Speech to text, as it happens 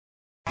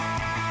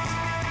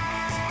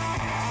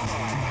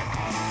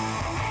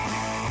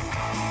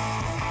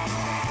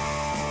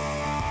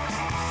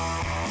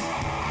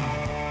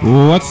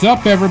What's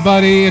up,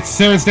 everybody? It's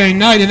Thursday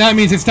night, and that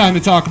means it's time to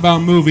talk about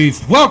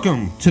movies.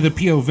 Welcome to the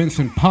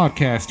POVincent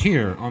podcast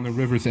here on the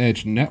River's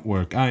Edge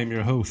Network. I am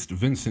your host,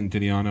 Vincent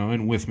Didiano,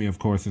 and with me, of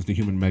course, is the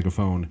human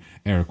megaphone,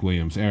 Eric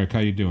Williams. Eric, how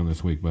you doing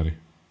this week, buddy?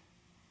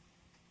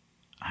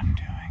 I'm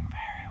doing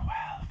very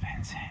well,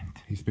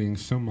 Vincent. He's being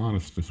so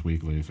modest this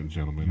week, ladies and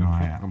gentlemen. You know,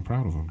 I'm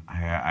proud of him.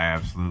 I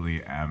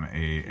absolutely am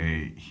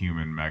a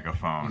human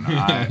megaphone.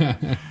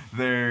 I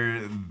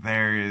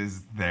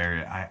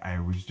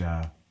was.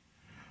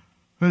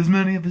 As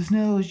many of us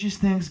know, it was just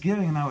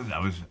Thanksgiving, and I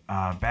was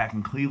back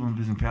in Cleveland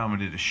visiting family. I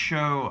did a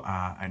show.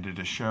 I did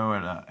a show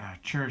at a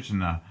church,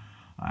 and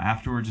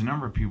afterwards, a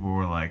number of people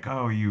were like,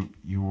 "Oh, you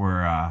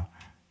were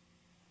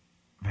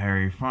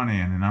very funny,"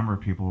 and a number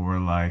of people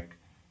were like,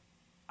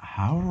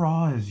 "How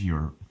raw is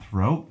your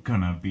throat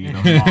gonna be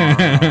tomorrow?"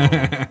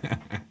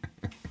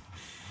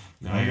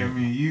 I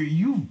mean,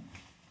 you.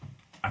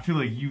 I feel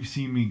like you've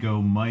seen me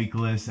go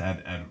mic-less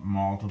at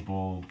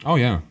multiple. Oh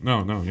yeah,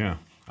 no, yeah.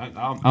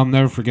 I'll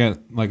never forget.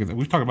 Like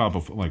we've talked about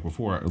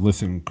before.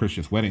 Listen,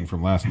 Christian's wedding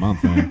from last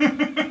month.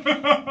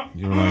 Man.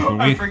 You were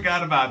like, I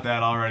forgot about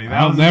that already.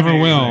 That never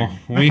will.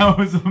 That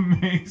was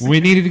amazing.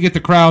 We needed to get the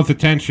crowd's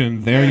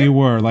attention. There you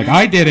were. Like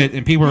I did it,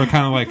 and people were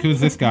kind of like,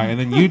 "Who's this guy?" And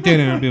then you did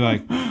it, and be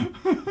like,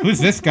 "Who's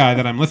this guy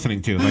that I'm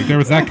listening to?" Like there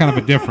was that kind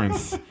of a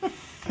difference.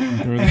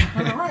 And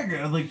for the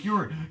record, like you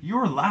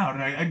were loud,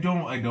 and I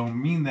don't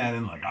mean that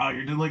in like, oh,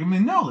 you're like, I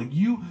mean, no, like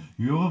you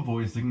have a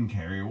voice that can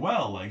carry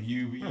well. Like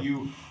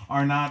you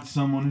are not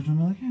someone who's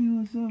like, hey,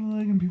 what's up,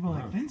 like, and people are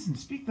like, Vincent,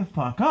 speak the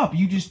fuck up.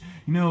 You just,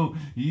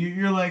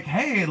 you're like,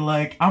 hey,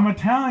 like I'm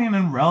Italian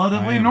and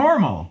relatively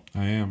normal.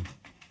 I am.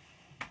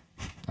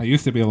 I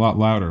used to be a lot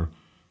louder.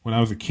 When I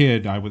was a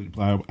kid, I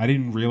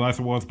didn't realize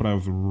I was, but I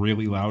was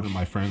really loud, and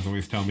my friends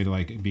always tell me to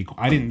like be.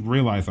 I didn't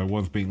realize I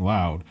was being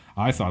loud.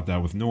 I thought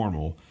that was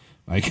normal.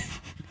 Like,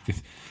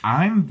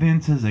 I'm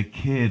Vince as a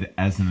kid,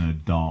 as an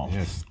adult.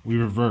 Yes, we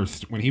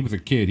reversed. When he was a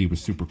kid, he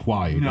was super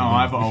quiet. No,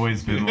 I've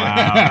always been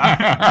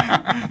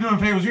loud. No, in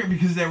fact, it was weird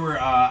because there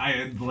were I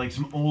had like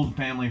some old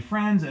family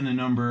friends and a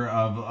number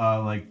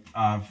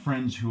of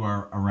friends who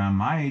are around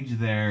my age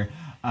there,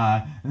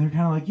 and they're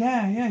kind of like,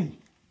 yeah.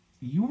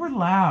 You were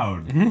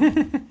loud,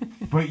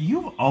 but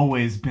you've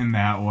always been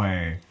that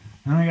way.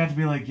 And I got to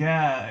be like,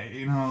 yeah,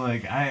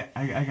 like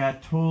I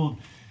got told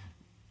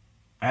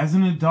as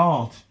an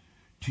adult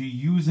to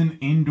use an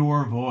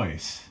indoor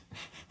voice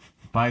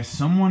by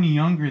someone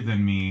younger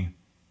than me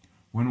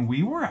when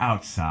we were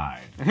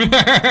outside.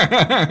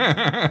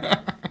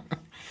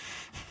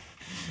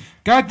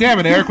 God damn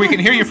it, Eric, we can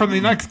hear you from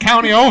the next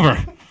county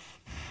over.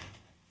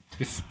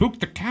 You spooked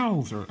the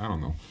cows, or I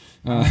don't know.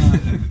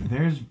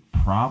 There's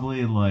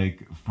probably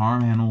like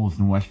farm animals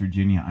in West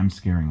Virginia I'm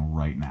scaring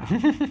right now.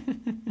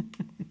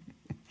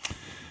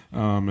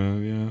 Oh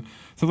man, yeah.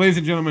 So, ladies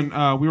and gentlemen,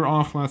 we were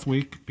off last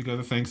week because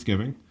of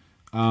Thanksgiving.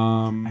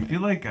 I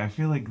feel like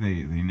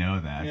they know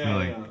that. I feel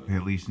like they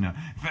at least know.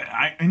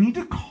 I need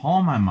to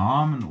call my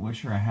mom and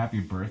wish her a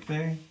happy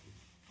birthday.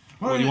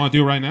 What do you want to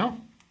do right now?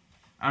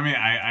 I mean,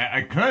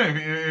 I could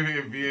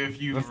if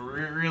you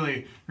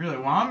really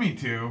want me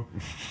to.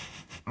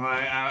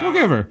 Go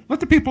give her. Let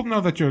the people know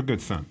that you're a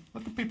good son.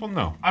 Let the people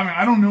know. I mean,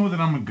 I don't know that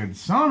I'm a good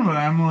son, but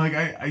I'm like,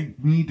 I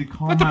need to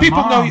call let the my people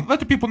mom. Know. Let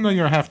the people know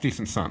you're a half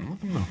decent son. Let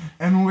them know.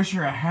 And wish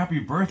her a happy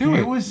birthday.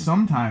 It was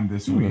sometime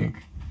this week.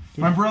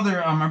 My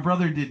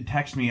brother did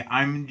text me.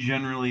 I'm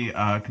generally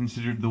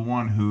considered the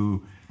one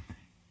who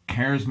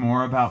cares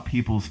more about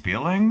people's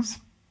feelings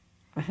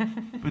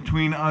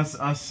between us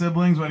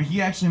siblings. But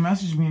he actually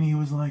messaged me and he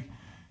was like,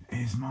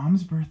 "Is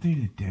Mom's birthday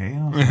today?"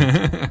 And I was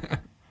like,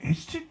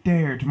 it's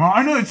today or tomorrow.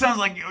 I know it sounds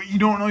like you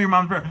don't know your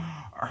mom's birthday.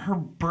 Her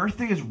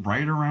birthday is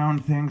right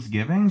around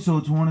Thanksgiving, so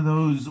it's one of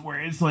those where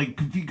it's like,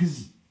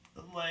 because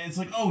it's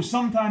like, oh,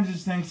 sometimes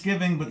it's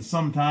Thanksgiving, but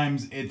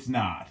sometimes it's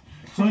not.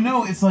 So I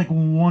know it's like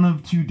one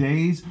of 2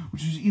 days,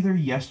 which is either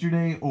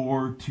yesterday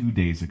or 2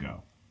 days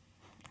ago.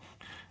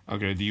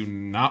 Okay, do you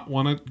not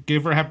want to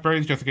give her happy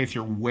birthday just in case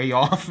you're way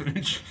off?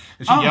 And she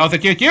yells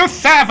at you, "You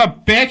son of a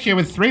bitch, it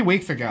was 3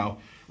 weeks ago."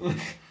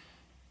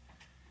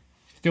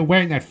 Still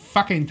wearing that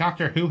fucking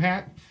Doctor Who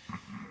hat?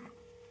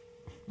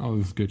 Oh,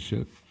 this is good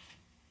shit.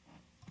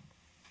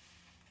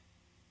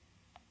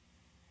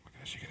 What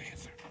is she gonna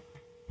answer?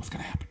 What's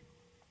gonna happen?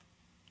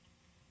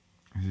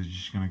 Is it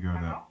just gonna go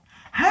to,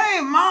 "Hey,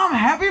 Mom,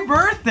 happy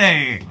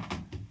birthday"?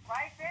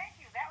 Why, thank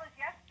you. That was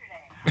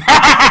yesterday.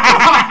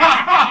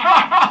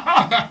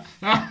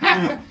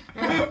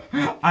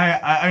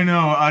 I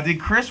know. Did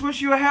Chris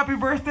wish you a happy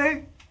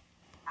birthday?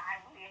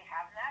 We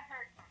have not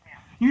heard from him.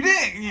 You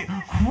did?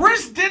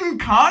 Chris didn't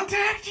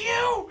contact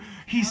you?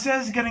 He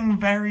says getting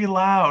very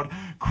loud.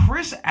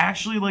 Chris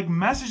actually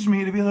messaged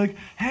me to be like,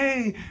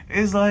 "Hey,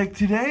 is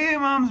today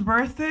Mom's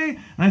birthday?"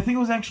 And I think it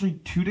was actually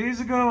 2 days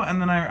ago, and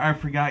then I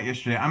forgot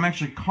yesterday. I'm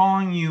actually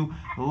calling you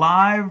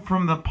live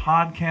from the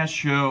podcast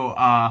show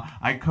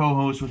I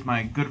co-host with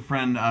my good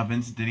friend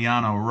Vincent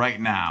Didiano right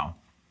now.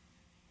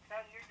 So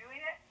you're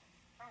doing it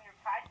from your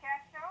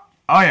podcast show?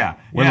 Oh, yeah.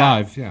 We're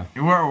live, yeah.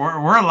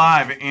 We're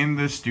live in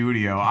the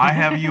studio. I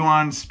have you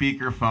on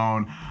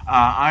speakerphone.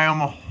 I am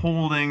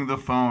holding the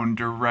phone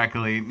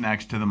directly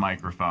next to the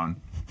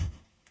microphone.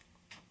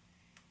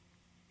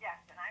 Yes,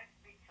 and I'm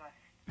speechless.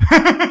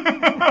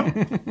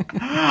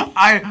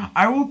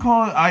 I will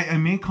call. I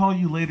may call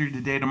you later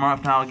today. Tomorrow,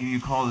 if not, I'll give you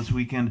a call this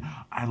weekend.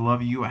 I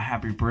love you. A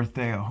happy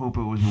birthday. I hope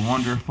it was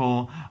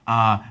wonderful,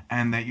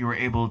 and that you were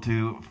able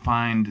to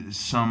find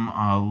some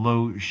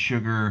low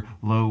sugar,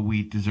 low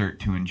wheat dessert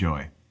to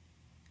enjoy.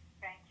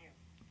 Thank you.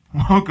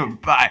 Welcome.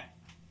 Bye.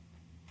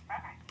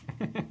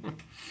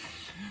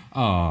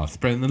 Aw,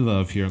 spreading the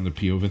love here on the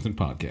POVincent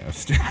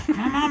podcast.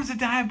 My mom's a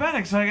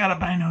diabetic, so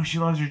I know she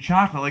loves her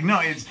chocolate. Like, no,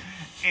 it's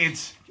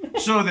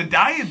so the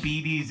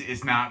diabetes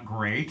is not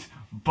great,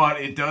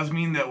 but it does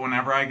mean that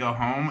whenever I go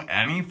home,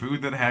 any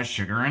food that has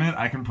sugar in it,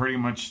 I can pretty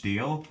much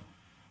steal.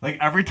 Like,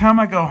 every time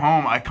I go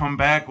home, I come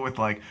back with,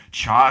 like,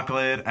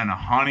 chocolate and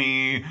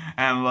honey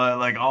and,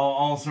 like,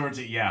 all sorts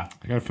of, yeah.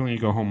 I got a feeling you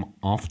go home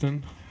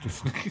often.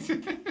 Just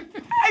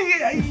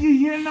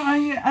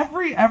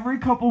every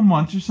couple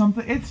months or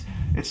something. It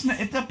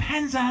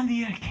depends on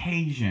the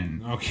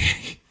occasion.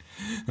 Okay.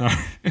 All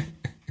right.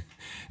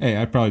 Hey,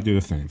 I'd probably do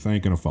the same, so I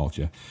ain't gonna fault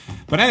you.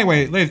 But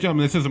anyway, ladies and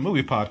gentlemen, this is a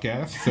movie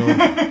podcast, so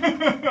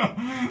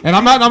and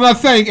I'm not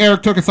saying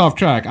Eric took us off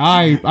track.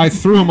 I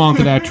threw him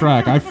onto that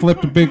track. I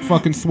flipped a big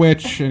fucking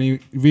switch and he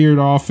veered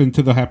off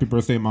into the Happy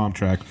Birthday Mom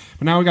track.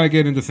 But now we gotta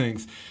get into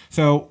things.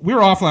 So we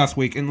were off last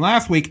week, and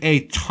last week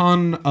a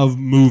ton of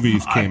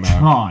movies came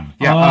out.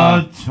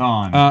 A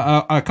ton.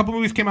 A couple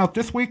movies came out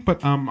this week,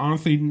 but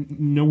honestly,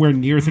 nowhere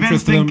near as interesting.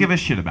 Vince didn't give a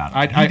shit about it.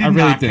 I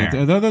really did.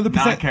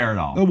 Not care at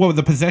all. Well,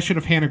 the possession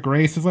of Hannah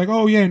Grace is like,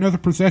 oh yeah, another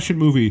possession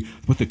movie.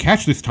 But the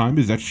catch this time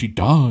is that she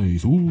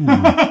dies. Ooh.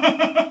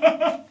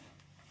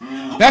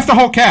 That's the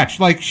whole catch.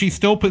 Like, she's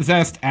still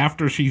possessed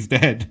after she's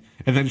dead,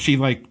 and then she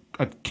like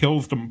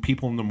kills the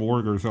people in the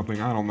morgue or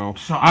something. I don't know.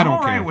 So I don't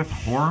all right care. with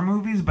horror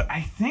movies, but I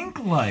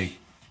think like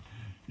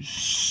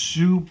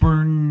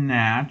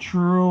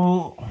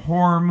supernatural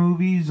horror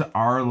movies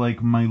are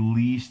like my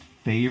least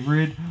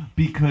favorite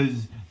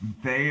because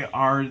they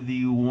are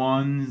the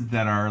ones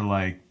that are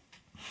like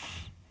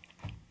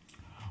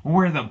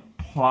where the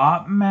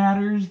plot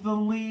matters the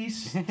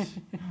least.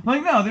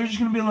 Like, no, they're just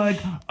gonna be like,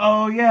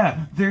 oh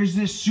yeah, there's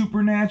this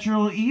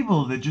supernatural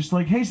evil that just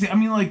like, hey, I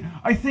mean, like,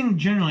 I think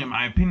generally, in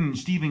my opinion,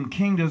 Stephen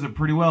King does it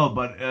pretty well,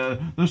 but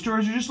those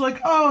stories are just like,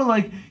 oh,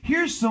 like,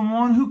 here's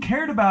someone who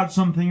cared about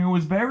something or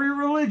was very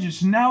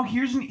religious, and now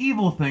here's an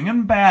evil thing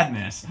and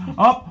badness.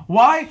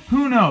 Why?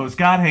 Who knows?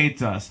 God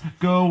hates us.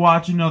 Go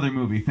watch another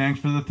movie. Thanks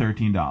for the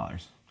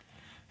 $13.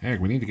 Heck,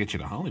 we need to get you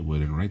to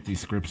Hollywood and write these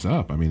scripts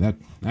up. I mean,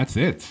 that's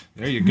it.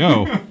 There you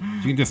go.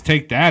 You can just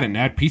take that and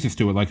add pieces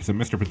to it like it's a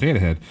Mr. Potato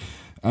Head.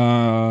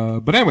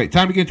 But anyway,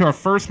 time to get into our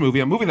first movie,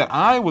 a movie that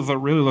I was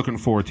really looking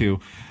forward to.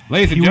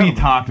 Ladies and gentlemen.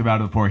 We talked about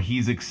it before.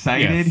 He's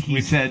excited. Yes,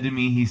 he said to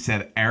me,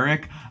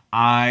 Eric,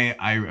 I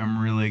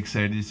am really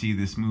excited to see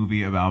this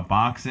movie about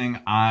boxing.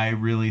 I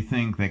really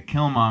think that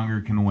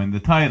Killmonger can win the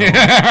title.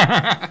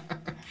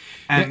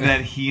 And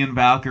that he and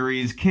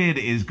Valkyrie's kid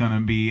is going to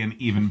be an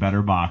even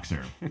better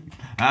boxer.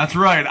 That's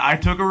right. I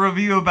took a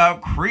review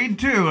about Creed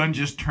 2 and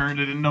just turned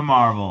it into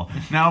Marvel.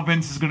 Now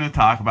Vince is going to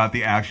talk about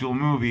the actual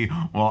movie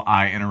while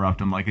I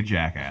interrupt him like a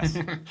jackass.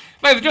 Ladies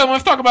and gentlemen,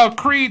 let's talk about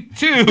Creed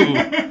 2.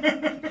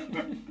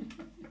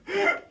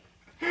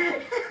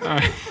 All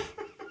right.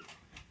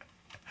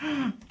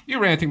 You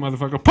ranting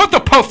motherfucker. Put the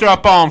poster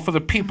up on for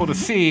the people to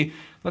see.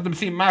 Let them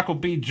see Michael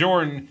B.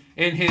 Jordan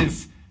in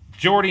his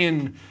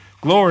Jordan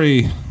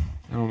glory.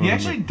 He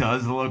actually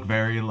does look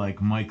very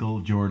like Michael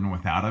Jordan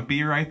without a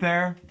B right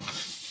there.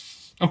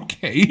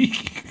 Okay.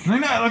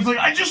 Like, no, it looks like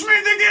I just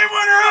made the game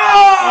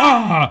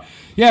winner.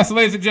 Yeah, so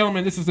ladies and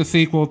gentlemen, this is the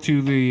sequel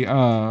to the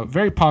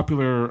very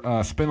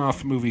popular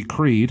spin-off movie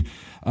Creed,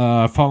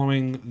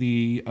 following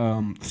the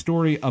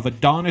story of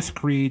Adonis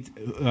Creed,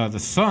 the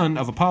son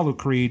of Apollo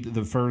Creed,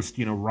 the first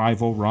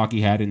rival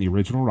Rocky had in the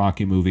original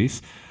Rocky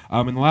movies.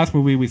 In the last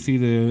movie, we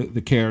see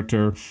the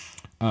character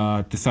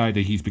decide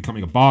that he's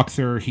becoming a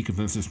boxer. He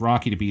convinces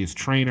Rocky to be his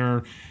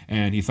trainer,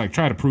 and he's like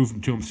trying to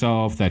prove to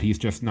himself that he's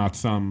just not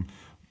some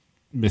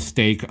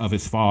mistake of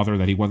his father,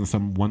 that he wasn't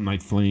some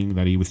one-night fling,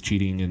 that he was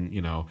cheating, and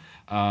it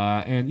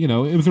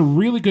was a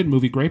really good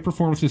movie. Great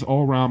performances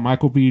all around.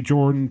 Michael B.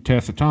 Jordan,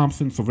 Tessa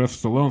Thompson,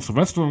 Sylvester Stallone.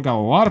 Sylvester Stallone got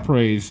a lot of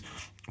praise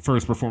for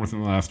his performance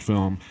in the last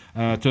film,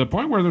 to the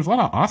point where there's a lot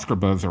of Oscar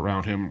buzz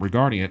around him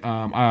regarding it.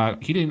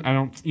 He didn't. I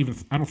don't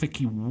think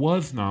he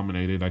was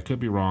nominated. I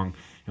could be wrong.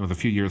 It was a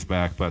few years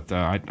back, but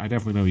I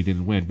definitely know he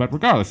didn't win. But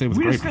regardless, it was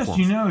a great performance.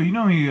 You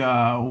know, he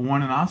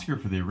won an Oscar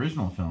for the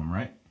original film,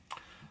 right?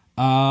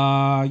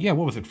 Yeah.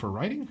 What was it, for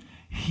writing?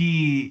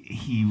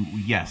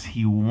 Yes,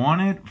 he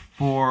won it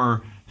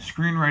for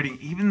screenwriting.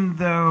 Even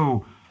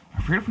though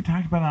I forget if we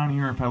talked about it on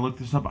here, if I looked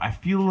this up, I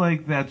feel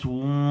like that's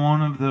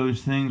one of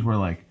those things where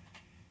like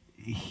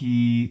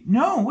you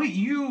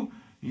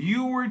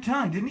were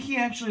telling, didn't he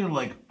actually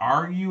like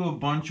argue a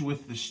bunch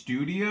with the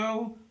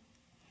studio?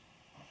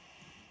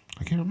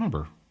 I can't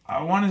remember.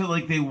 I wanted to,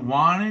 like, they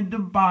wanted to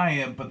buy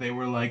it, but they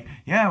were like,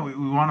 yeah, we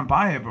want to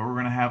buy it, but we're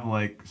going to have,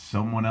 like,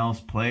 someone else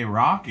play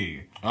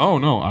Rocky. Oh,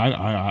 no,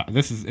 I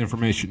this is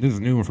information, this is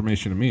new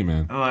information to me,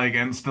 man. Like,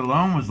 and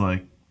Stallone was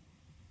like,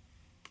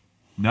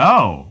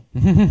 no.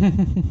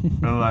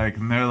 They're like,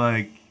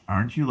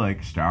 aren't you,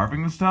 like,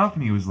 starving and stuff?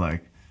 And he was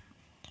like,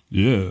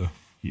 yeah.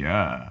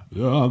 Yeah.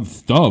 Yeah, I'm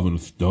starving and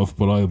stuff,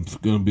 but I'm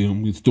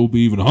gonna still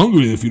be even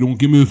hungrier if you don't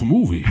give me this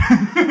movie.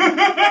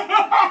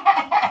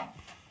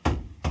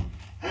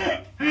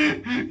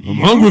 I'm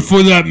hungry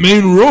for that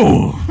main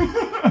role.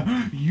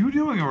 You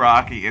doing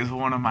Rocky is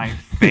one of my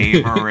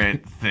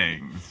favorite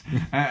things.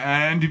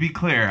 And to be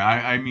clear,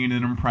 I mean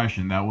an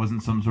impression. That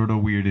wasn't some sort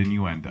of weird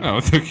innuendo. No,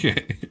 it's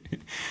okay.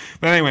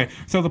 But anyway,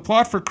 so the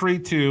plot for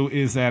Creed 2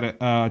 is that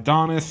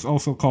Adonis,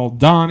 also called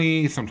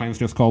Donnie, sometimes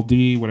just called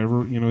D,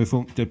 whatever, you know,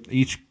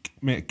 each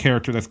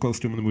character that's close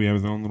to him in the movie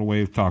has his own little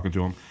way of talking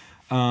to him.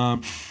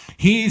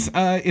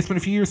 It's been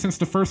a few years since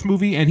the first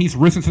movie, and he's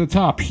risen to the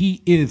top.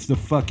 He is the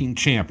fucking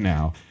champ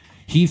now.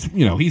 He's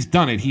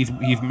done it. He's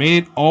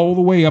made it all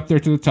the way up there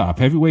to the top,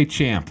 heavyweight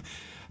champ.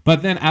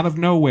 But then out of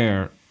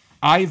nowhere,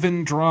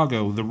 Ivan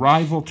Drago, the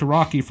rival to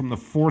Rocky from the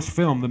fourth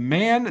film, the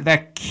man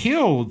that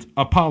killed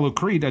Apollo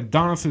Creed,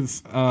 Adonis's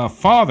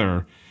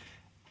father,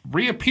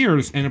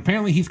 reappears, and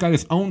apparently he's got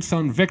his own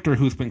son Victor,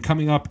 who's been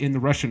coming up in the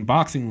Russian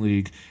boxing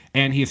league,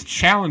 and he has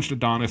challenged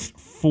Adonis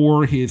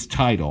for his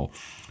title.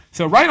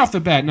 So right off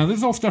the bat, now this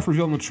is all stuff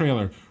revealed in the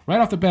trailer.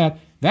 Right off the bat,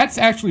 that's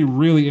actually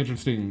really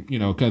interesting, you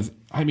know, because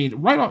I mean,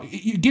 right off,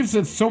 it gives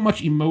us so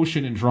much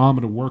emotion and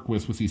drama to work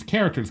with these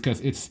characters, because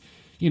it's,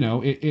 you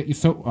know,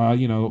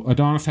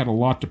 Adonis had a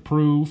lot to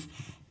prove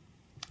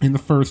in the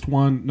first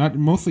one, not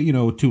mostly, you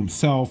know, to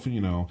himself,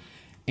 you know,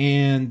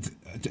 and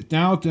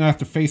now to have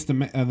to face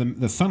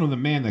the son of the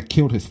man that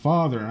killed his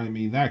father. I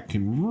mean, that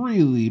can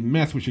really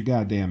mess with your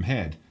goddamn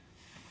head.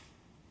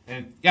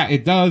 And yeah,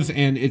 it does,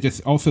 and it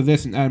just also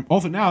this, and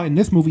also now in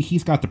this movie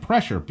he's got the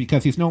pressure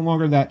because he's no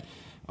longer that.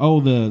 Oh,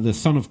 the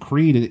son of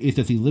Creed. It's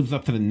just he lives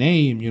up to the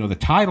name, you know, the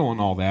title and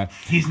all that.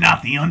 He's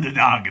not the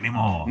underdog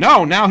anymore.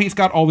 No, now he's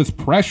got all this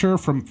pressure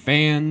from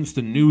fans,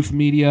 the news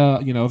media,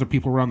 you know, other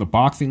people around the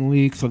boxing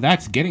league. So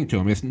that's getting to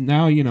him. It's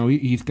now, you know,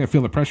 he's got to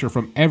feel the pressure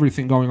from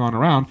everything going on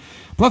around.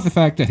 Plus the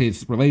fact that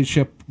his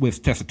relationship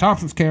with Tessa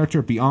Thompson's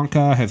character,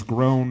 Bianca, has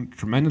grown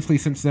tremendously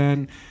since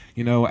then.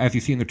 You know, as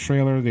you see in the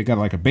trailer, they got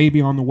like a baby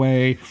on the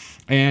way,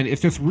 and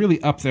it's just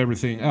really ups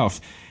everything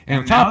else.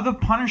 And now the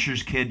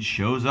Punisher's kid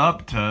shows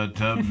up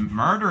to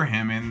murder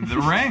him in the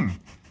ring.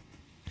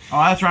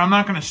 Oh, that's right. I'm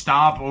not going to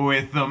stop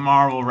with the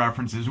Marvel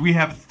references. We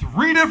have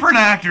 3 different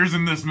actors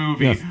in this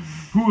movie. Yes.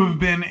 Who have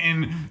been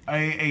in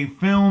a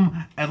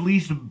film at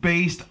least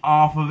based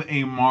off of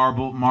a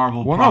Marvel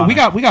Well, product. No,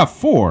 we got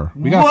 4.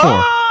 We got 4.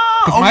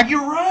 You're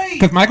right.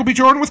 Because Michael B.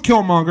 Jordan was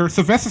Killmonger,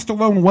 Sylvester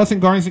Stallone was in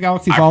Guardians of the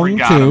Galaxy Volume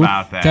 2,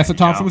 about that, Tessa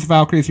Thompson was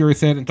Valkyrie, as you already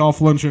said, and Dolph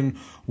Lundgren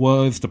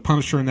was the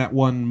Punisher in that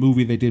one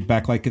movie they did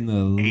back like in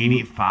the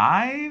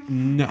 85?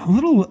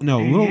 No,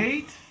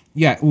 88?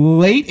 Yeah,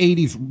 late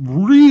 80s,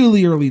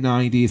 really early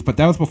 90s, but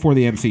that was before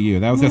the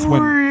MCU. That was just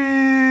when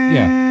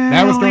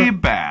that was really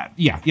bad.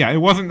 Yeah, it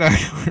wasn't that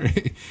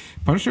great.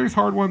 Punisher is a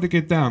hard one to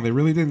get down. They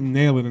really didn't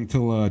nail it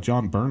until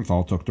John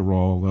Bernthal took the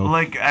role. Though.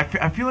 Like,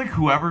 I feel like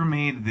whoever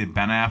made the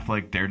Ben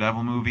Affleck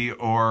Daredevil movie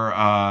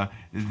or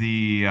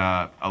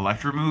the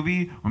Elektra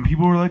movie, when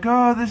people were like,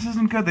 oh, this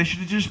isn't good, they should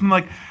have just been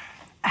like,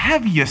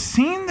 have you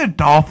seen the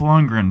Dolph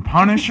Lundgren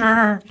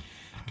Punisher?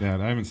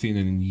 God, I haven't seen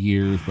it in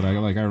years, but I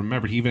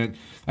remember in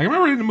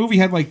the movie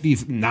he had like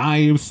these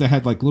knives that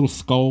had like little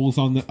skulls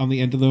on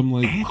the end of them.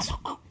 Like, it's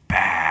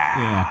bad.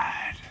 Yeah.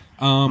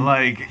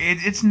 Like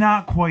it's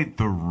not quite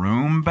The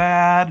Room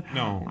bad.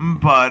 No.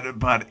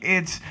 But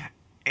it's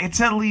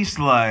at least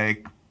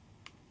like,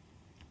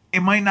 it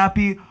might not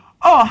be,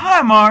 oh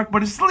hi Mark,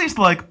 but it's at least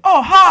like,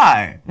 oh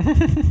hi.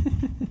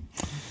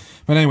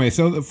 But anyway,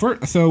 so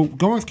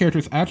going with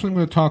characters, actually I'm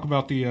going to talk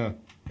about the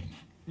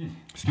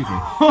excuse me.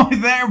 Oh,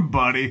 there,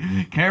 buddy.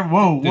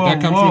 Whoa. Did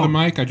that come through the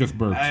mic? I just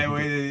burped.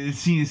 It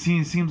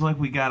seems like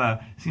we got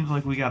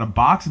a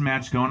boxing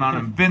match going on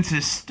in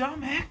Vince's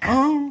stomach.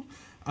 Oh.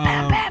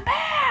 Bam, bam,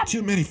 bam.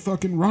 Too many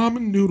fucking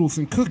ramen noodles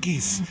and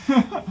cookies.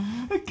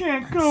 They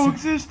can't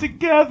coexist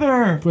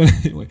together. But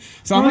anyway,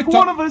 so I'm like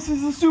one of us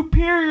is a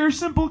superior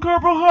simple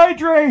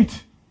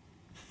carbohydrate.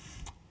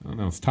 I don't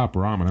know. It's top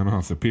ramen. I don't know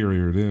how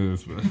superior it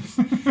is.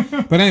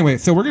 But anyway,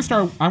 so we're going to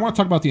start. I want to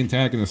talk about the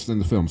antagonists in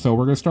the film. So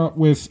we're going to start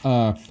with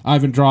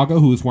Ivan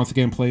Drago, who is once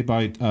again played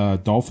by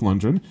Dolph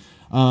Lundgren.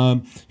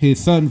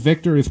 His son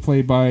Victor is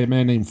played by a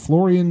man named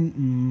Florian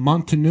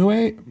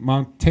Montanu.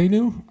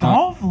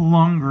 Dolph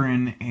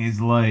Lundgren is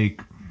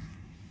like,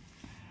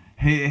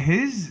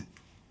 his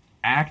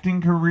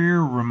acting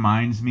career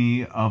reminds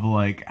me of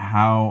like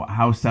how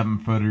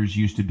 7-footers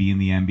used to be in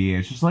the NBA.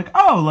 It's just like,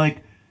 oh,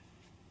 like,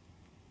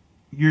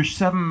 you're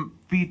 7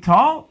 feet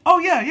tall? Oh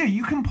yeah,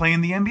 you can play in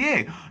the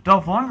NBA.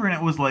 Dolph Lundgren,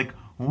 it was like,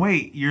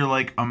 wait, you're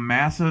like a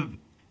massive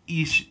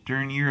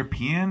Eastern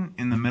European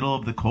in the middle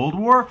of the Cold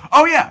War?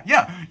 Oh yeah,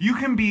 you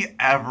can be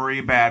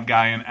every bad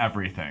guy in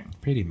everything.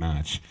 Pretty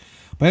much.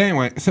 But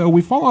anyway, so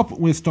we follow up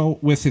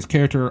with his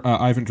character,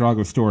 Ivan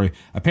Drago's story.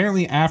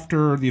 Apparently,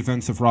 after the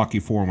events of Rocky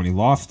IV, when he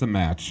lost the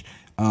match,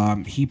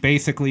 he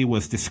basically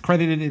was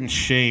discredited and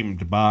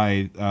shamed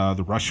by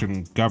the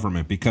Russian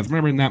government because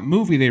remember in that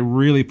movie they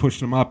really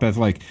pushed him up as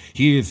like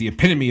he is the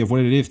epitome of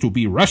what it is to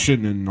be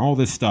Russian and all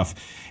this stuff.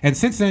 And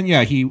since then,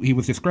 yeah, he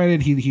was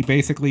discredited. He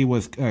basically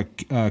was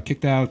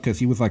kicked out because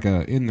he was like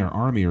in their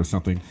army or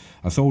something,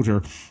 a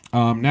soldier.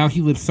 Now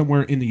he lives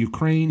somewhere in the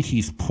Ukraine.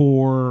 He's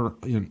poor,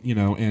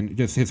 and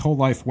just his whole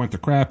life went to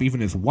crap.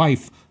 Even his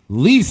wife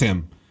leaves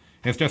him.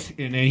 It's just,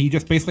 and he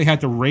just basically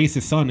had to raise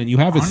his son, and you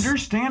have his.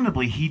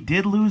 Understandably, he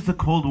did lose the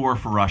Cold War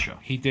for Russia.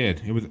 He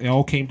did. It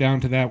all came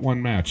down to that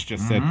one match.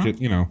 Just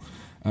that,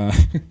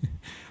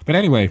 but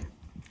anyway,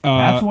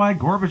 that's why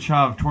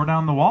Gorbachev tore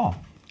down the wall.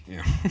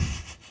 Yeah.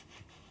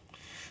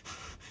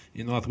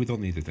 You know what? We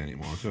don't need it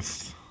anymore.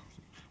 Just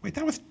wait.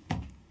 Wasn't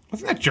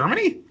that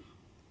Germany?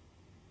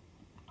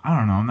 I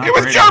don't know. It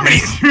was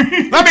Germany.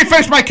 Let me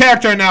finish my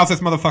character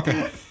analysis,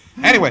 motherfucker.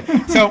 Anyway,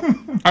 so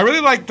I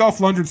really like Dolph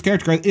Lundgren's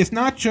character. It's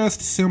not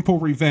just simple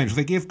revenge.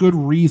 They give good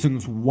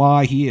reasons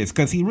why he is,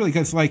 because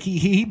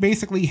he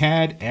basically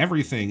had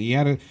everything. He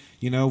had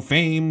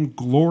fame,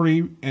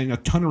 glory, and a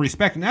ton of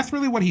respect, and that's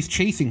really what he's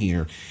chasing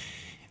here.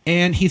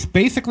 And he's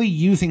basically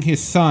using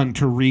his son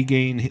to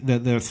regain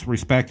the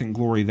respect and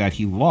glory that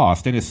he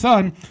lost. And his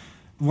son,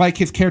 like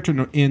his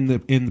character in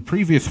the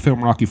previous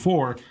film Rocky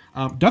IV,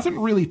 doesn't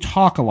really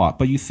talk a lot,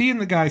 but you see in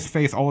the guy's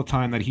face all the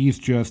time that he's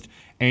just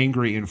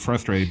angry and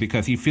frustrated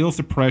because he feels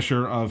the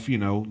pressure of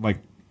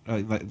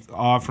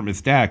awe from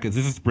his dad, because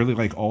this is really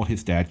like all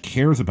his dad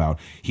cares about.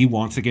 He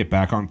wants to get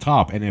back on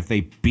top, and if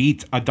they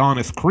beat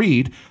Adonis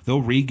Creed,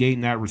 they'll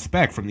regain that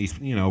respect from these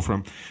I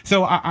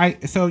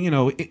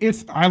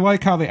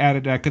like how they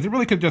added that, because it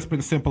really could have just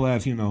been simple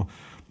as he could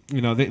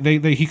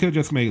have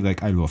just made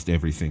like, I lost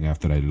everything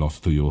after I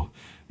lost to you.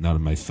 Now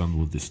my son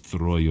will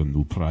destroy your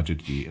new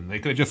prodigy. And they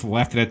could have just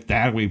left it at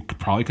that. We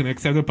probably couldn't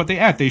accept it. But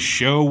they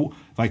show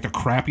like the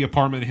crappy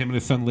apartment him and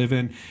his son live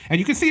in. And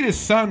you can see his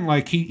son,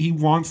 like he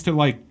wants to,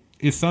 like,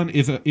 his son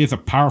is a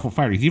powerful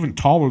fighter. He's even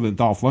taller than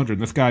Dolph Lundgren.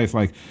 This guy is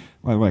like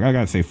I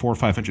gotta say 4 or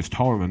 5 inches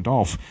taller than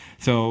Dolph.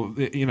 So,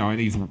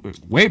 and he's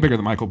way bigger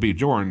than Michael B.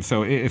 Jordan.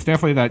 So it's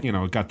definitely that,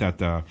 got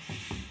that,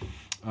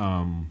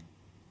 oh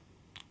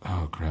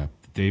crap.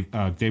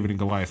 David and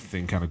Goliath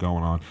thing kind of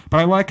going on, but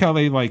I like how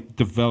they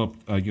develop.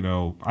 I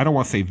don't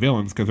want to say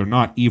villains because they're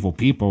not evil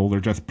people. They're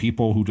just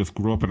people who just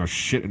grew up in a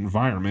shit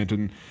environment,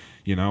 and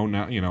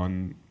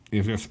and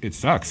it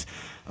sucks.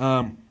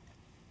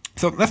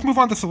 So let's move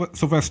on to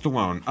Sylvester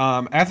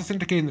Stallone. As it's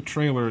indicated in the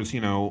trailers,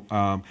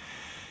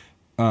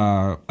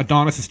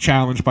 Adonis is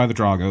challenged by the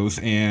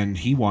Dragos, and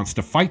he wants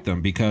to fight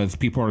them because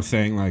people are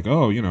saying like,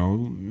 "Oh,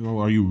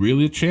 are you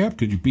really a champ?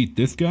 Could you beat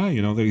this guy?"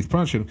 That he's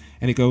punching him.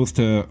 And he goes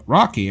to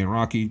Rocky, and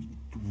Rocky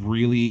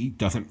really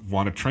doesn't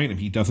want to train him.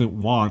 He doesn't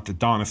want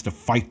Adonis to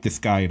fight this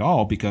guy at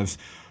all because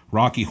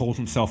Rocky holds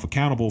himself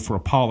accountable for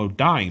Apollo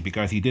dying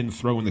because he didn't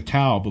throw in the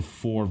towel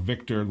before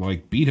Victor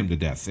beat him to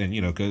death, and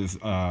because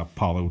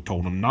Apollo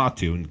told him not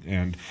to,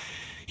 and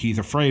he's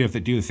afraid if they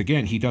do this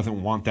again, he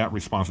doesn't want that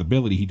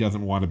responsibility. He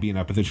doesn't want to be in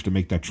that position to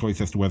make that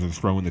choice as to whether to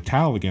throw in the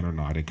towel again or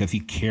not, because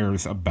he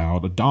cares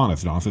about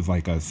Adonis. Adonis is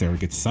like a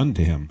surrogate son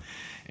to him,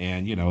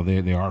 and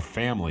they are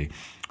family.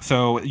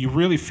 So you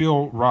really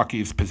feel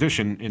Rocky's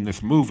position in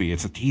this movie.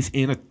 He's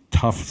in a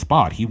tough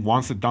spot. He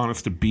wants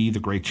Adonis to be the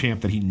great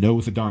champ that he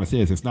knows Adonis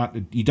is. It's not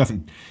he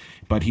doesn't,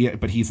 but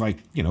he's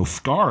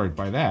scarred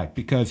by that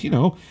because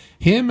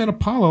him and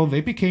Apollo, they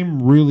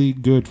became really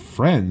good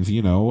friends.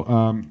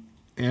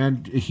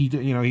 And he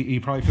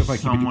probably feels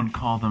like some would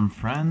call them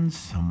friends,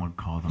 some would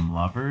call them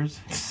lovers.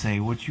 Say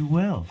what you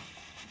will.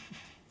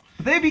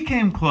 But they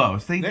became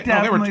close. They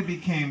definitely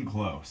became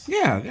close.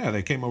 Yeah.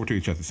 They came over to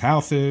each other's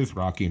houses.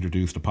 Rocky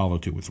introduced Apollo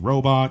to his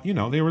robot.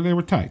 They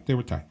were tight. They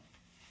were tight.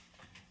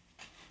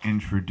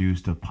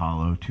 Introduced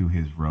Apollo to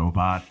his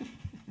robot.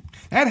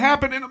 That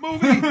happened in a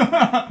movie.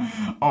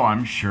 Oh,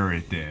 I'm sure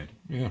it did.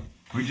 Yeah.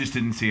 We just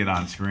didn't see it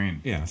on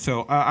screen. Yeah,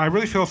 so I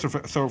really feel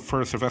so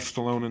for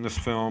Sylvester Stallone in this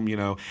film,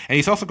 and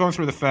he's also going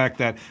through the fact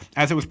that,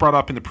 as it was brought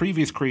up in the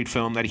previous Creed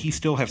film, that he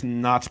still has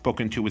not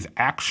spoken to his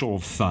actual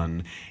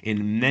son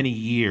in many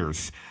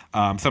years.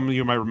 Some of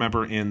you might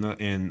remember in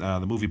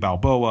the movie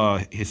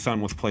Balboa, his son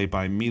was played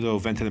by Milo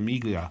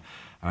Ventimiglia.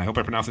 I hope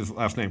I pronounced his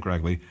last name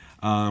correctly.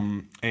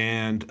 And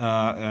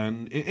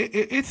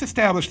it's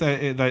established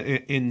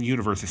that in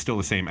universe, it's still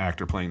the same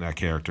actor playing that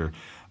character.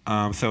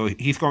 So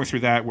he's going through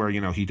that where,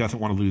 he doesn't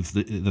want to lose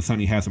the son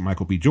he has in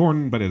Michael B.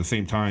 Jordan, but at the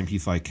same time,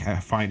 he's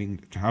having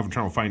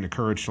trouble finding the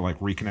courage to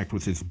reconnect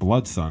with his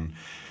blood son.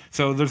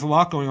 So there's a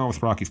lot going on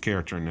with Rocky's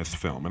character in this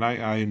film, and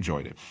I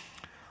enjoyed it.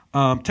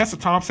 Tessa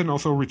Thompson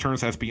also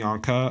returns as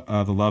Bianca,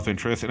 the love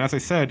interest, and as I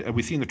said,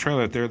 we see in the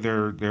trailer that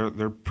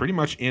they're pretty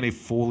much in a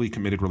fully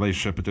committed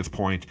relationship at this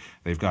point.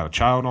 They've got a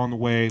child on the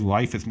way.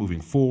 Life is moving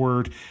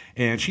forward,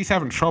 and she's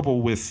having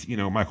trouble with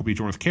Michael B.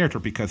 Jordan's character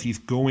because he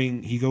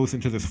goes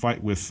into this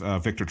fight with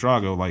Victor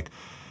Drago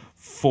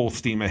full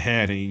steam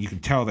ahead, and you can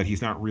tell that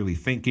he's not really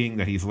thinking,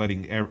 that he's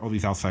letting all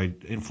these outside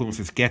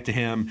influences get to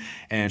him,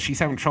 and she's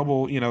having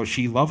trouble.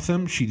 She loves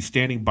him, she's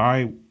standing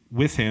by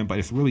with him, but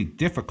it's really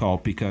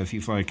difficult because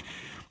he's like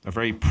a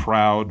very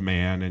proud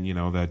man, and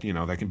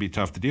that can be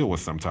tough to deal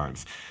with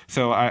sometimes.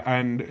 So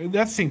and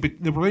that's the thing,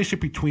 the relationship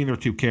between their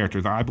two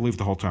characters, I believe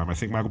the whole time. I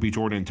think Michael B.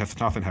 Jordan and Tessa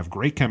Thompson have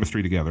great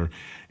chemistry together,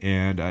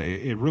 and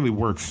it really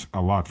works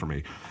a lot for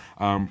me.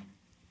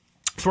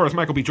 As far as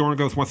Michael B. Jordan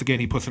goes, once again,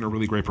 he puts in a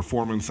really great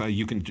performance.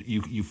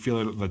 You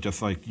feel it,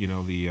 just like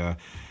the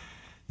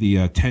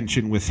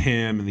tension with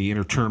him and the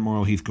inner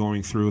turmoil he's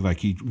going through. Like,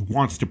 he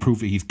wants to prove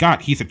that he's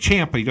a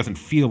champ, but he doesn't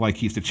feel like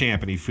he's the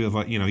champ, and he feels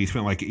like he's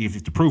feeling like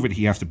if to prove it,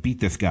 he has to beat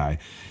this guy.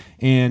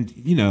 And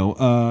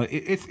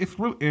it's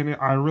really, and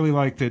I really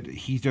like that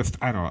he just,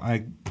 I don't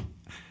know,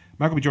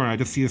 Michael B. Jordan, I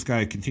just see this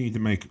guy continue to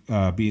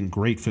be in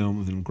great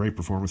films and great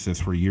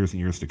performances for years and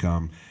years to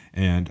come.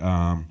 And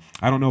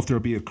I don't know if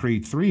there'll be a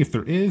Creed 3. If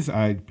there is,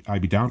 I'd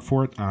be down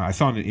for it. I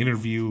saw in an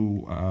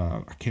interview,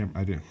 I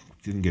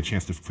didn't get a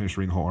chance to finish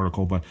reading the whole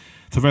article, but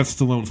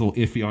Sylvester Stallone's a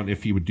little iffy on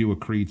if he would do a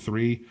Creed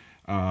 3.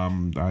 I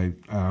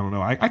don't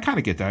know. I kind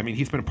of get that. I mean,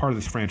 he's been a part of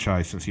this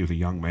franchise since he was a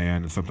young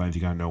man, and sometimes you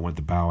got to know when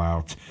to bow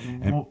out.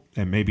 And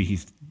maybe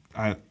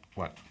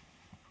what?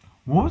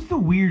 What was the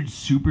weird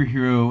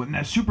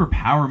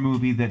superpower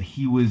movie that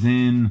he was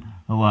in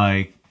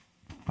like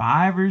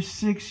 5 or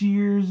 6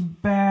 years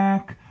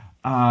back?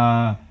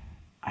 I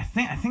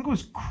think it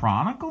was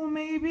Chronicle,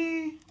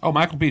 maybe. Oh,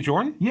 Michael B.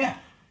 Jordan? Yeah.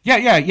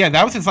 Yeah.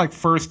 That was his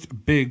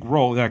first big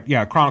role.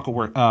 Chronicle.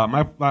 Where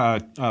my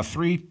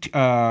three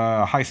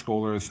high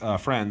schoolers,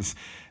 friends,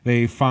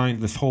 they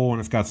find this hole, and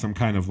it's got some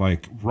kind of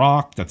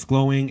rock that's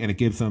glowing, and it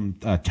gives them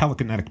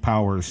telekinetic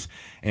powers.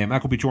 And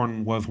Michael B.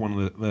 Jordan was one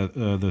of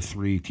the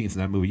three teens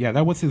in that movie. Yeah,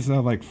 that was his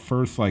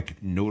first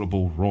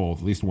notable role,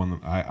 at least one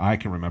that I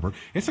can remember.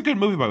 It's a good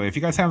movie, by the way. If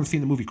you guys haven't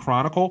seen the movie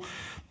Chronicle,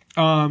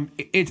 some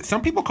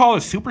people call it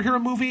a superhero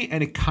movie,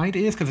 and it kind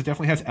of is because it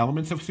definitely has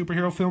elements of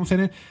superhero films in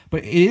it.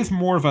 But it is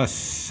more of a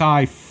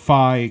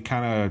sci-fi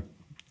kind of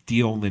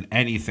deal than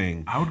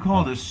anything. I would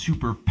call it a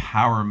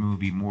superpower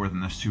movie more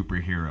than a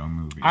superhero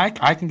movie.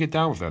 I can get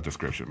down with that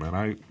description,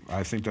 man.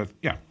 I think that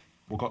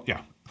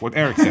what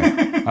Eric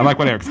said. I like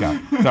what Eric's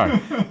got. Sorry,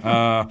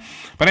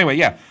 but anyway,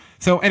 yeah.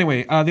 So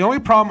anyway, the only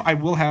problem I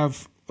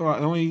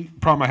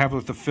have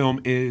with the film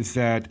is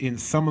that in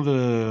some of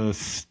the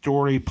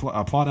story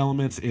plot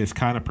elements is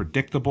kind of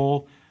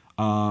predictable.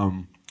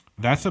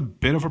 That's a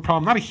bit of a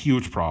problem. Not a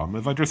huge problem.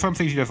 It's there's some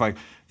things you're just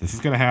this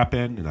is going to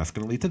happen, and that's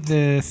going to lead to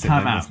this.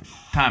 Time out.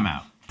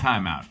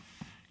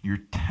 You're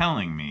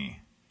telling me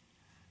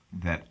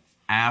that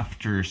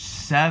after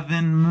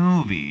 7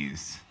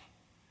 movies,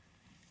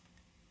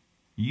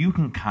 you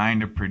can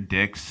kind of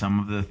predict some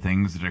of the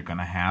things that are going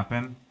to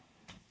happen?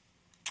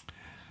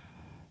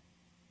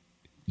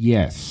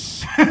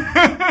 Yes.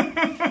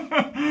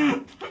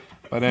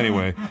 But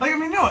anyway.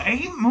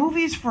 8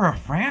 movies for a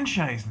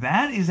franchise,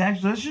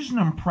 that's just an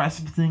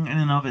impressive thing in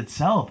and of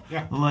itself.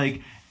 Yeah.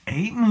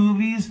 8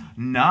 movies,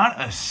 not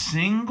a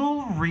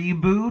single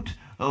reboot.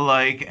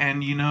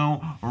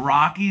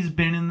 Rocky's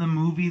been in the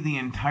movie the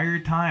entire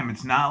time.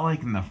 It's not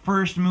like in the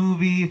first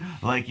movie,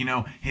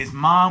 his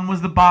mom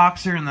was the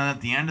boxer, and then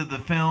at the end of the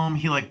film,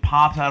 he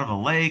pops out of a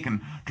lake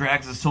and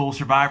drags a sole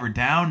survivor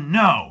down.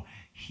 No.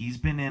 He's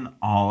been in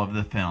all of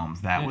the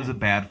films. That was a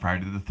bad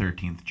Friday the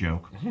 13th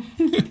joke.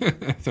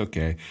 It's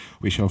okay.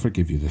 We shall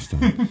forgive you this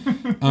time.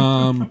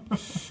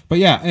 But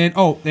yeah,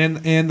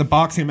 and the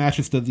boxing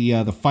matches,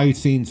 the fight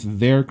scenes,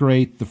 they're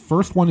great. The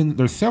first one,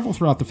 there's several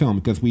throughout the film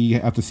because we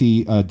have to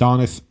see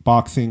Adonis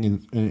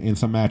boxing in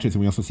some matches,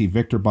 and we also see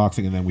Victor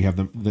boxing, and then we have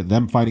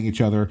them fighting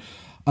each other.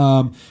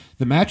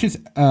 The matches,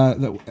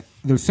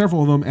 there's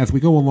several of them. As we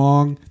go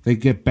along, they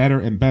get better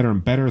and better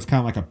and better. It's kind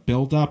of like a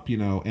build-up,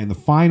 and the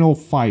final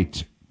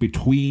fight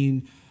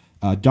between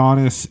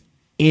Adonis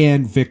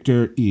and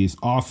Victor is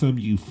awesome.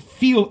 You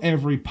feel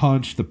every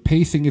punch. The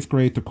pacing is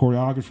great. The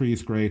choreography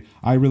is great.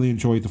 I really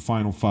enjoyed the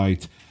final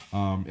fight.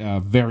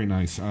 Very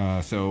nice.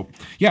 So,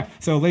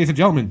 ladies and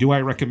gentlemen, do I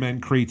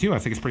recommend Creed 2? I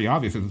think it's pretty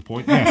obvious at this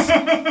point. Yes,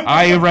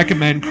 I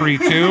recommend Creed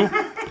 2.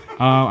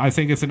 I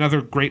think it's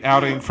another great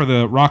outing for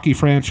the Rocky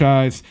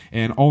franchise,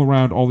 and all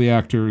around, all the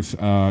actors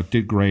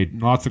did great.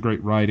 Lots of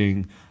great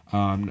writing.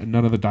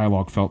 None of the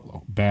dialogue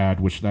felt bad,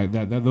 which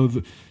those,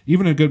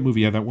 even in a good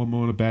movie, that one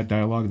moment of bad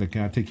dialogue that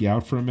kind of take you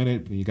out for a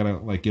minute, and you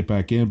gotta get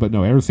back in. But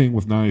no, everything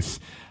was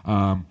nice.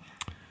 So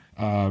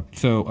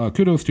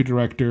kudos to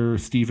director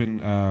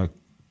Stephen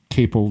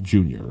Capel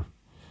Jr.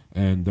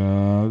 And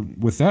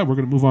with that, we're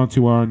gonna move on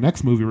to our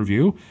next movie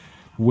review.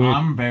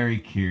 I'm very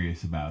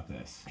curious about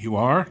this. You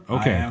are?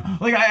 Okay.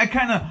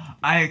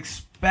 I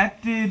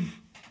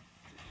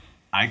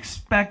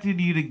expected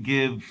you to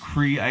give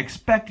Creed. I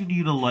expected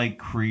you to like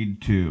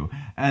Creed 2,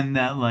 and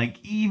that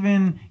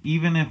even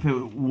if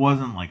it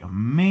wasn't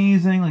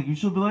amazing, you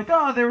should be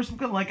oh, there was some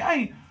good.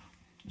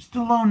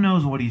 Stallone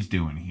knows what he's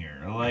doing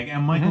here. Like,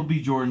 and Michael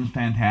B. Jordan's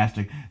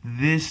fantastic.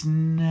 This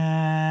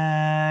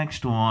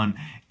next one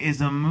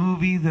is a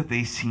movie that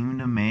they seem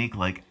to make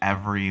like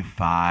every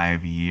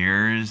 5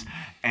 years,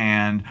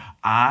 and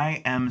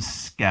I am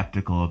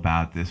skeptical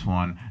about this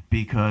one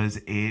because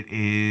it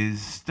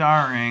is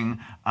starring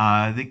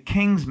the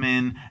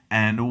Kingsman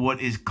and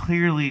what is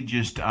clearly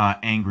just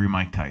angry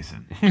Mike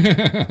Tyson.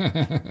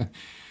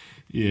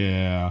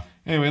 Yeah.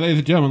 Anyway, ladies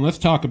and gentlemen, let's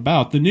talk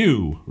about the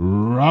new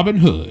Robin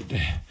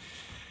Hood.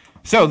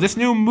 So, this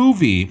new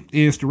movie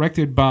is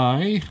directed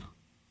by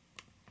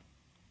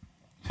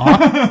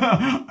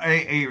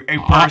a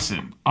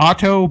person.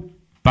 Otto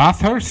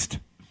Bathurst,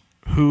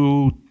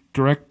 who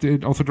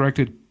also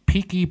directed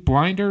Peaky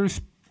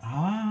Blinders,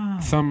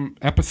 some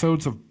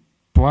episodes of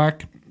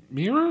Black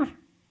Mirror. Did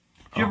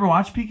you ever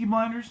watch Peaky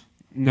Blinders?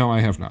 No, I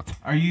have not.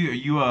 Are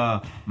you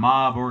a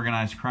mob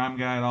organized crime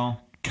guy at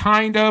all?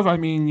 Kind of. I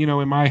mean,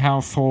 in my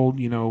household,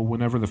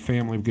 whenever the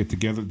family would get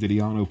together, the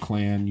Diano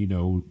clan,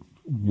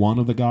 one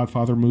of the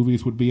Godfather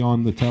movies would be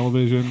on the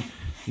television.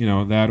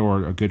 That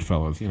or a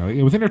Goodfellas.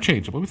 It was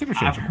interchangeable.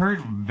 I've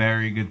heard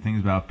very good things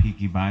about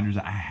Peaky Blinders.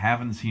 I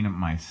haven't seen it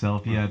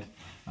myself yet.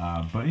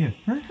 But yeah,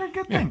 heard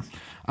good things.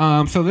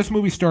 So this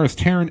movie stars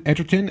Taron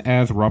Egerton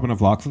as Robin of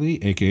Locksley,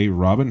 a.k.a.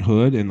 Robin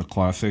Hood in the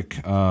classic,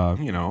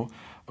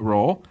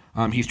 role.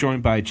 He's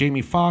joined by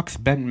Jamie Foxx,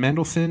 Ben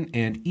Mendelsohn,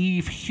 and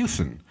Eve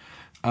Hewson.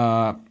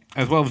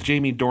 As well as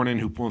Jamie Dornan,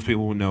 who most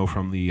people will know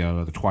from the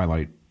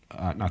Twilight,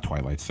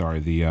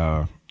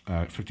 the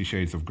 50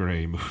 Shades of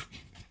Grey movie.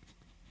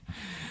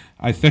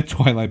 I said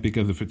Twilight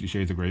because the 50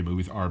 Shades of Grey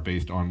movies are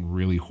based on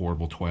really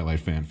horrible Twilight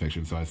fan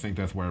fiction, so I think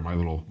that's where my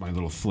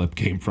little slip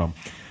came from.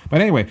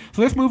 But anyway,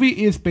 so this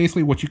movie is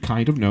basically what you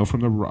kind of know from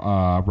the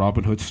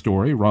Robin Hood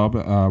story.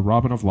 Robin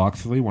of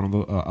Locksley, one of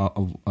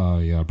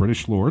the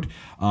British lord,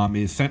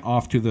 is sent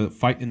off to the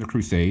fight in the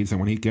Crusades, and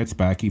when he gets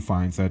back, he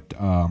finds that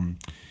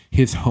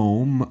his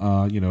home,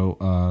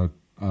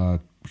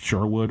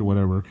 Sherwood,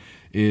 whatever,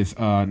 is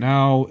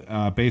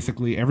now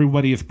basically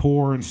everybody is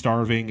poor and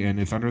starving, and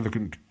it's under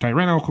the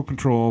tyrannical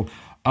control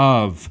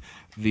of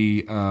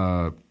the.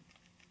 Oh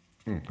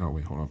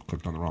wait, hold on,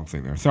 clicked on the wrong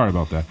thing there. Sorry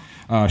about that.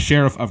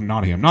 Sheriff of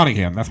Nottingham.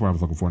 Nottingham. That's what I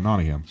was looking for.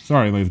 Nottingham.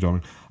 Sorry, ladies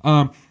and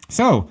gentlemen.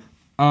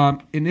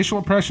 Initial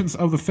impressions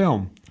of the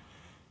film.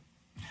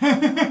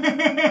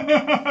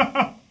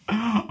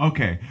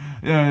 Okay.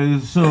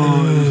 So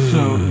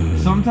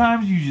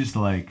sometimes you just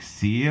like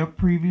see a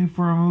preview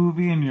for a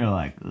movie and you're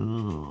like,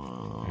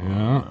 ugh.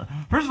 Yeah.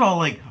 First of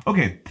all,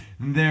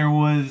 there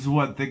was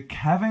the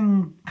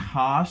Kevin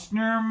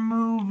Costner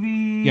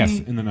movie.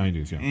 Yes, in the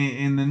 90s. Yeah.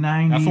 In the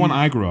 90s. That's the one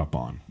I grew up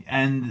on.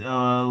 And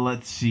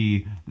let's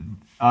see.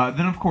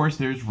 Then, of course,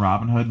 there's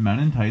Robin Hood Men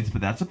in Tights,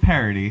 but that's a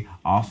parody.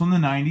 Also in the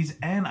 90s,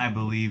 and I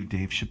believe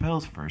Dave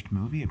Chappelle's first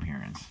movie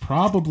appearance.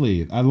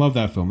 Probably. I love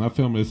that film. That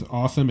film is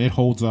awesome. It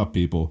holds up,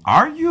 people.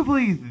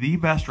 Arguably the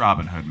best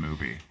Robin Hood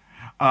movie.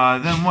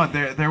 Then what?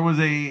 There was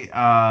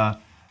a...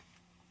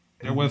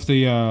 there was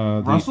the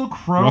Russell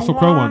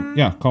Crowe one.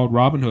 Yeah, called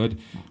Robin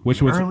Hood,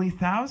 which was... Early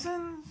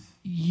thousands?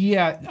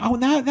 Yeah. Oh,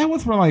 that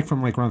was from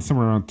around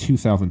somewhere around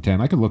 2010.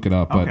 I could look it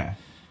up, but... Okay.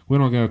 We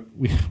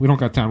don't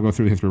got time to go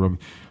through the history of it.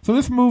 So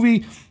this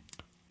movie,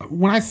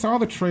 when I saw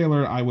the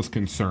trailer, I was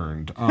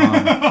concerned.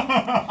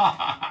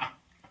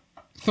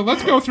 So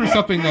let's go through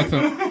something that's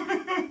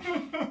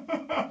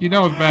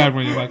it's bad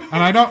when you're like,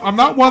 and I'm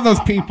not one of those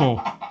people.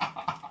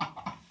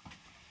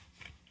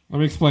 Let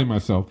me explain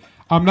myself.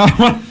 I'm not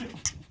one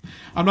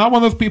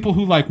of those people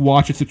who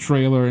watches the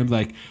trailer and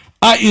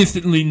I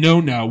instantly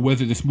know now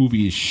whether this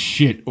movie is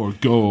shit or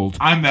gold.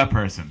 I'm that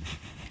person.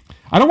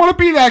 I don't want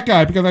to be that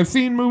guy because I've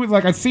seen movies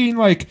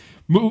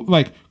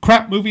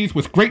crap movies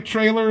with great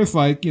trailers,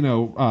 Clash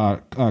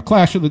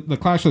of the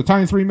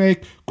Titans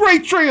remake,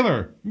 great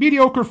trailer,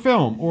 mediocre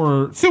film,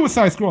 or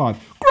Suicide Squad,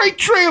 great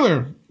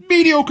trailer,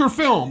 mediocre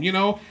film.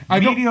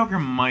 Mediocre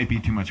might be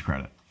too much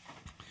credit.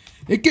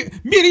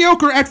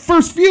 Mediocre at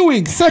first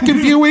viewing,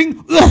 second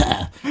viewing,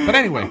 but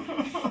anyway,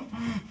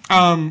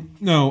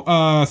 no.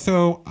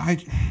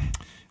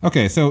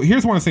 Okay, so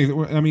here's one of the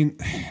things. I mean,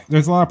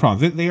 there's a lot of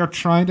problems. They are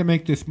trying to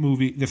make this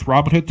movie, this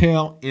Robin Hood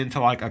tale,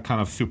 into a kind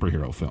of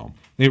superhero film.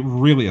 It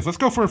really is. Let's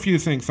go for a few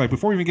things,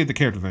 before we even get to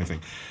characters and anything.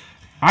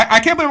 I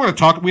can't believe we're going to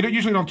talk. We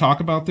usually don't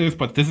talk about this,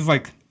 but this is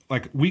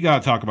we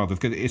got to talk about this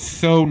because it's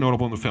so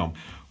notable in the film.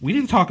 We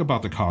need to talk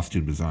about the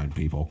costume design,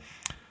 people.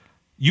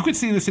 You can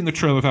see this in the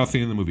trailer without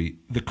seeing the movie.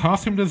 The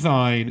costume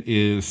design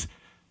is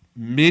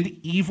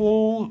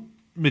medieval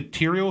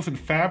materials and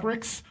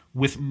fabrics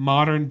with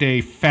modern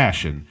day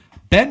fashion.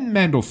 Ben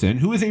Mendelsohn,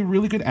 who is a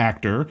really good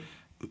actor,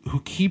 who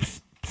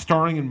keeps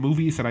starring in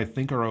movies that I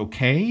think are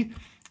okay.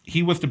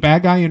 He was the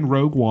bad guy in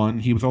Rogue One.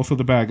 He was also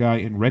the bad guy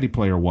in Ready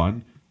Player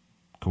One.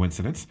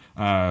 Coincidence.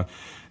 And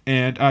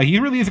he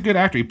really is a good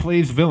actor. He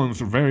plays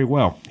villains very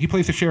well. He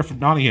plays the sheriff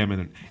of Nottingham in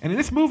it. And in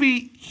this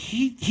movie,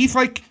 he's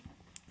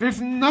There's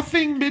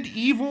nothing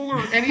medieval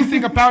or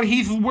anything about.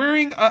 He's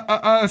wearing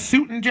a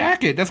suit and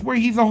jacket. That's where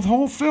he's. The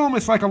whole film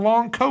is like a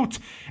long coat,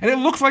 and it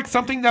looks like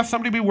something that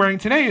somebody would be wearing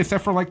today,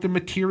 except for like the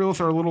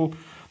materials are a little.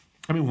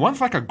 I mean, one's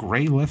like a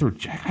gray leather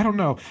jacket. I don't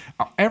know.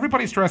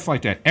 Everybody's dressed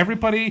like that.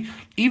 Everybody,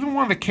 even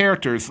one of the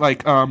characters,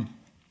 like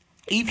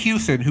Eve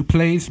Hewson, who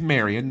plays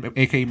Marion,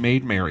 aka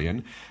Maid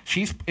Marion,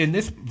 she's in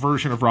this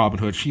version of Robin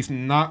Hood. She's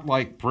not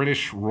like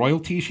British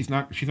royalty. She's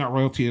not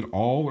royalty at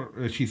all.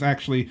 She's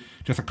actually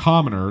just a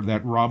commoner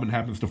that Robin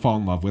happens to fall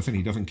in love with, and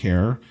he doesn't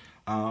care.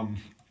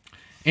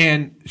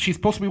 And she's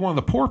supposed to be one of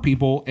the poor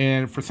people,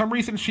 and for some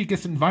reason she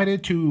gets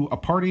invited to a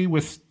party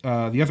with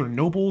the other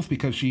nobles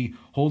because she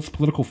holds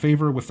political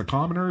favor with the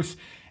commoners.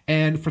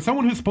 And for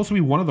someone who's supposed to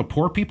be one of the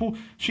poor people,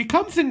 she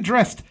comes in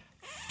dressed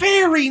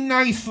very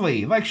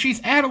nicely, like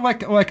she's at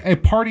like a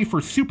party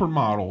for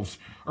supermodels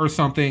or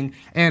something,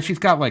 and she's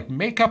got like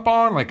makeup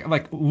on,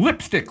 like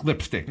lipstick,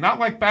 not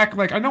like back,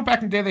 like I know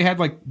back in the day they had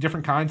like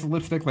different kinds of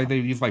lipstick, like they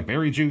use like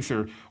berry juice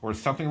or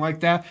something like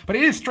that, but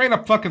it is straight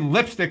up fucking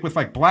lipstick with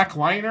like black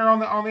liner on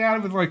the out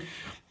of it. Like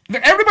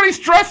everybody's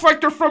dressed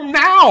like they're from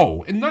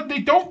now, and they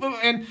don't,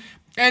 and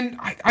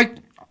I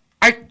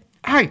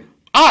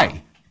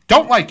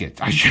don't like it.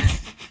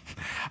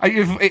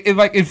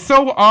 It's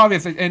so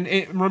obvious, and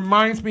it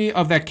reminds me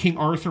of that King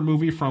Arthur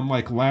movie from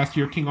like last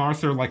year, King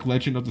Arthur, like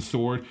Legend of the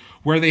Sword,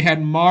 where they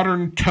had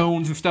modern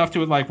tones and stuff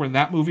to it. Like in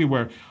that movie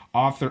where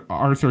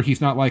Arthur, he's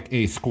not like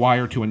a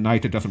squire to a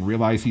knight that doesn't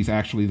realize he's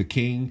actually the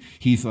king.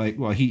 He's like,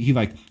 well,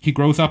 he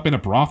grows up in a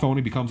brothel and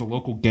he becomes a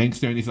local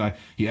gangster, and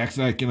he acts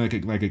like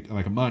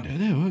a mud,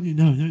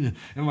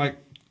 and like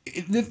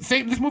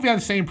this movie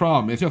has the same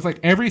problem. It's just like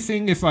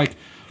everything is like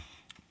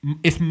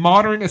it's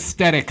modern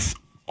aesthetics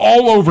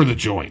all over the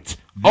joint.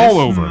 All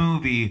over. This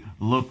movie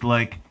looked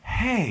like,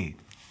 hey,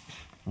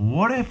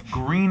 what if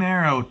Green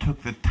Arrow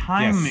took the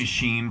time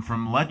machine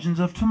from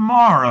Legends of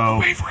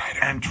Tomorrow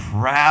and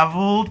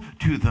traveled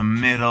to the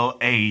Middle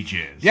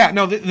Ages? Yeah,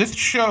 no,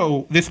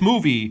 this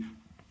movie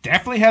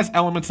definitely has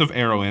elements of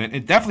Arrow in it.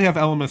 It definitely has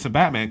elements of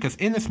Batman, because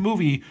in this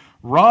movie,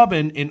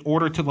 Robin, in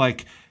order to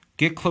like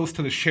get close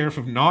to the sheriff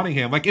of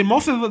Nottingham. Like in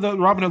most of the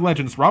Robin Hood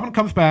legends, Robin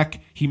comes back,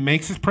 he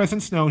makes his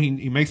presence known,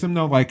 he makes them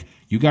know, like,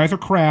 you guys are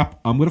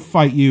crap, I'm going to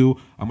fight you,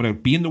 I'm going to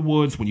be in the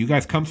woods, when you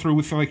guys come through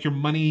with like your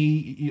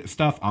money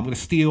stuff, I'm going to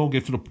steal,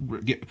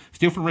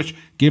 steal from the rich,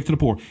 give to the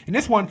poor. In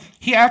this one,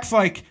 he acts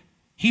like,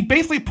 he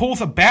basically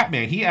pulls a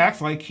Batman. He acts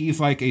like he's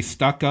like a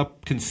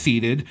stuck-up,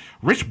 conceited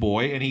rich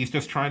boy, and he's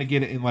just trying to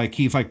get it in, like,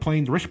 he's like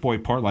playing the rich boy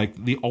part, like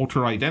the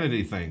alter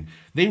identity thing.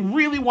 They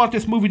really want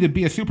this movie to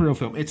be a superhero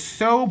film. It's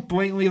so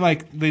blatantly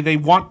like they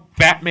want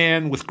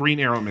Batman with Green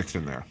Arrow mixed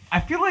in there. I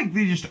feel like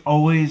they just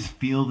always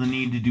feel the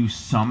need to do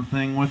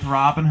something with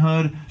Robin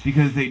Hood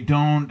because they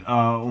don't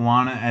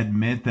want to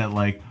admit that,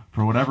 like,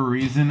 for whatever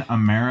reason,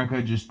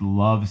 America just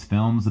loves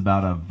films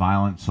about a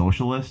violent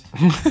socialist.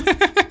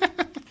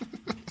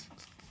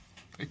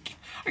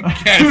 I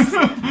guess.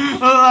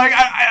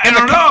 I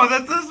don't know.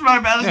 That's my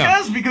best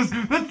guess, because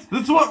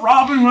that's what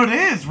Robin Hood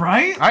is,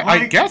 right?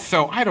 I guess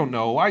so. I don't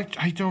know. I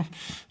don't.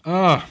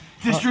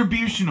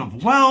 Distribution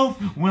of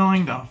wealth,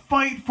 willing to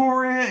fight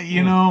for it.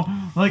 You know,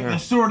 like the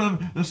sort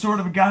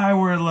of guy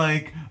where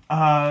like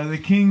the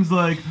king's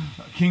like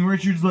King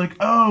Richard's like,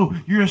 oh,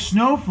 you're a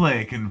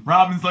snowflake, and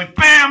Robin's like,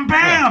 bam,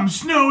 bam,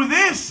 snow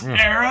this,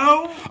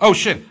 Arrow. Oh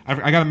shit!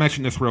 I gotta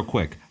mention this real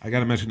quick. I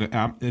gotta mention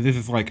that this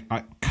is like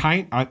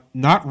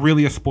not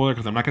really a spoiler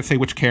because I'm not gonna say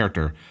which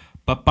character,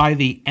 but by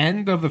the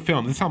end of the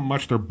film, this is how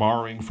much they're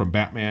borrowing from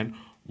Batman.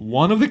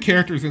 One of the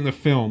characters in the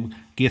film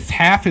gets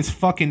half his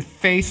fucking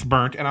face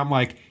burnt, and I'm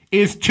like,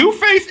 is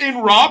Two-Face in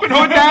Robin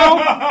Hood now?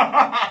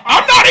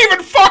 I'm not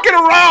even fucking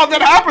around.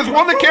 That happens.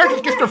 One of the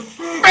characters gets their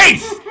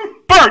face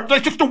burnt,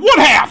 like just the one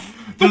half.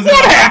 Does it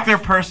affect their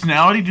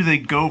personality? Do they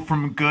go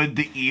from good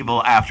to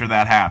evil after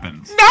that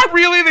happens? Not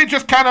really. They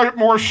just kind of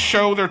more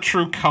show their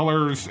true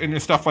colors and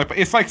stuff like that.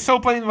 It's like so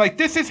plain, like,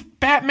 this is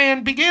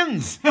Batman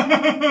Begins.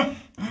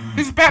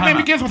 This is Batman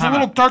Begins with a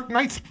little Dark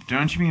Knights.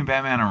 Don't you mean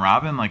Batman and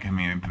Robin? Like, I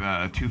mean,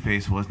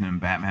 Two-Face wasn't in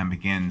Batman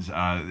Begins.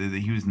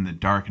 He was in The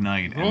Dark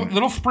Knight.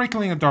 Little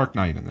sprinkling of Dark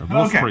Knight in there.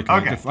 Okay.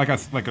 Just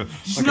like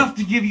enough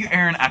to give you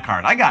Aaron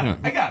Eckhart. I got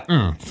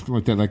it. Just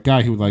like that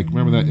guy who, like,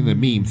 remember that in the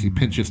memes, he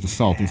pinches the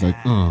salt. He's like,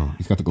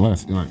 he's got the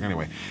glass.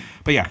 Anyway.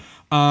 But yeah.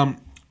 And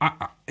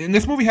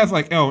this movie has,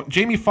 like,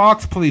 Jamie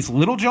Foxx plays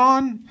Little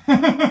John.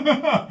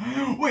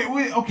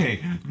 Wait,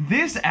 okay.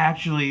 This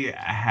actually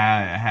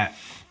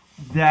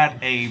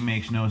that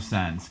makes no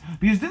sense.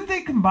 Because didn't they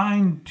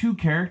combine two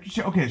characters?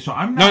 Okay, so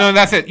I'm not... No,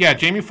 that's it. Yeah,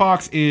 Jamie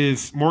Foxx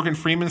is Morgan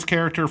Freeman's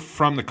character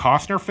from the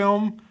Costner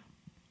film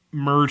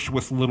merged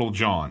with Little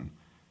John.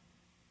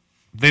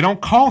 They don't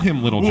call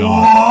him Little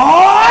John.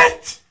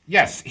 What?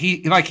 Yes,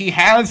 he's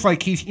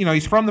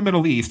from the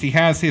Middle East. He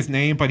has his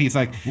name, but he's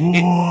like...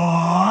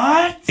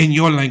 What? In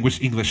your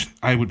language, English,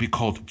 I would be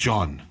called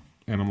John.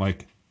 And I'm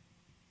like...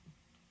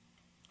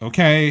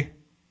 Okay...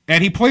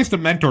 And he plays the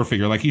mentor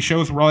figure. Like, he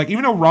shows, like,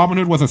 even though Robin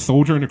Hood was a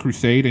soldier in the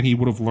Crusade and he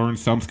would have learned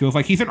some skills,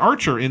 like, he's an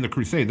archer in the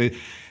Crusade.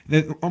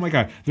 Oh my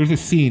God, there's this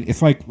scene.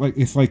 It's like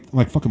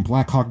fucking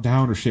Black Hawk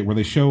Down or shit, where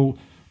they show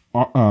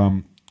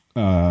Robin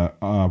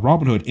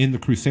Hood in the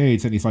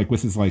Crusades, and he's like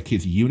with his like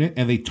his unit,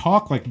 and they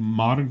talk like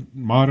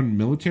modern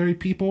military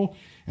people,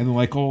 and they're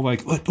like,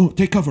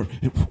 take cover,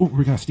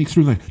 we gotta sneak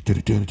through, like,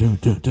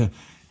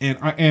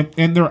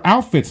 and their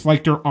outfits,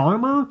 like their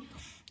armor,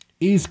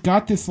 is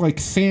got this like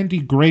sandy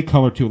gray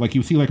color to it. Like,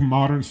 you see like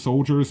modern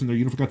soldiers and their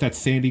uniform got that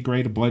sandy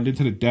gray to blend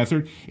into the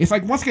desert. It's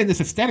like, once again, this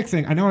aesthetic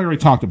thing. I know I already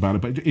talked about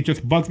it, but it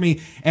just bugs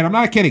me. And I'm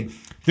not kidding.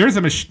 There's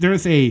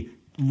a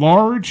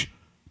large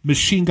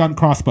machine gun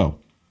crossbow.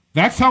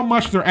 That's how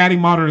much they're adding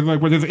modern.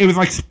 Like, where it was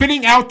like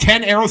spitting out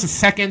 10 arrows a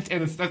second,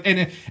 and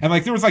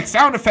like there was like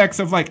sound effects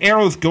of like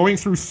arrows going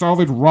through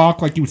solid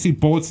rock, like you would see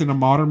bullets in a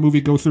modern movie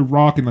go through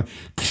rock, and like,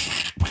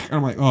 and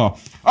I'm like, oh,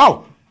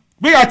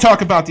 we gotta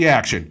talk about the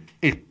action.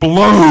 It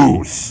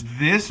blows.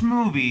 This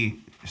movie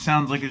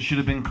sounds like it should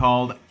have been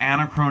called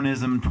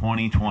Anachronism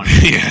 2020.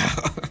 Yeah.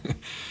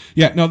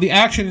 Yeah, no, the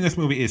action in this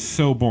movie is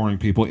so boring,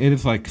 people. It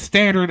is like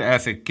standard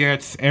as it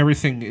gets.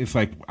 Everything is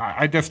like,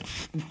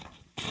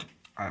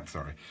 I'm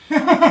sorry.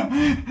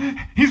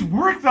 He's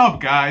worked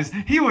up, guys.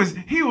 He was.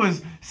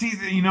 See,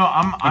 you know,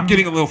 I'm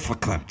getting a little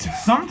verklempt.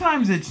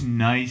 Sometimes it's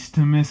nice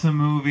to miss a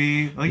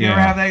movie. Like, you ever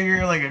have that?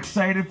 You're like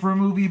excited for a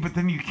movie, but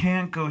then you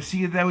can't go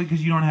see it that way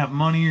because you don't have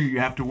money, or you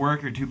have to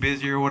work, or too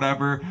busy, or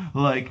whatever.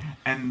 Like,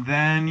 and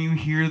then you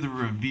hear the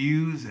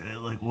reviews, and it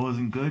like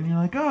wasn't good, and you're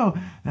like, oh,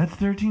 that's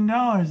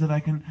 $13 that I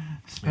can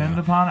spend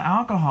upon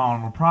alcohol,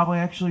 and will probably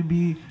actually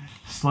be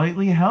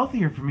slightly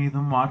healthier for me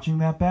than watching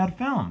that bad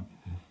film.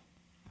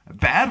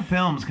 Bad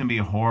films can be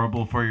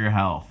horrible for your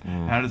health.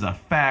 That is a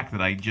fact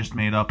that I just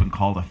made up and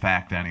called a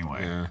fact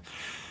anyway.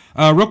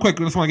 Yeah. Real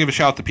quick, I just want to give a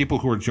shout out to people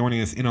who are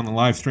joining us in on the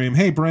live stream.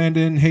 Hey,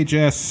 Brandon. Hey,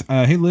 Jess.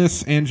 Hey,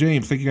 Liz and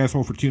James. Thank you guys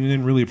all for tuning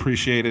in. Really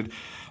appreciate it.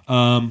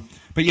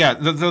 But yeah,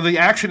 the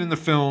action in the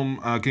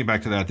film, getting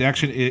back to that, the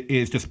action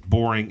is just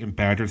boring and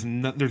bad.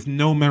 There's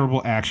no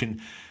memorable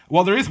action.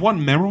 Well, there is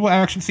one memorable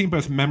action scene, but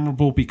it's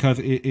memorable because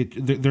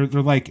they're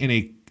like in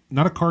a,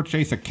 not a car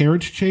chase, a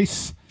carriage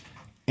chase.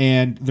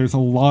 And there's a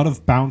lot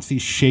of bouncy,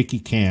 shaky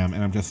cam,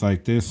 and I'm just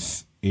like,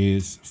 this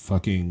is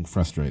fucking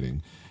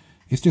frustrating.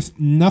 It's just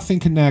nothing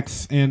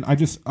connects, and I'm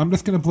just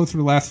gonna blow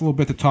through the last little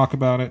bit to talk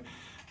about it.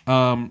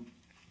 And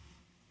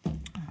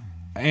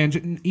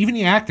even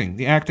the acting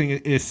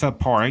is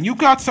subpar. And you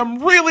got some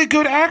really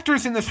good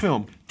actors in this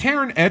film.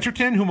 Taron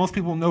Egerton, who most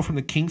people know from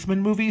the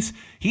Kingsman movies,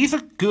 he's a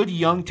good,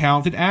 young,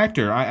 talented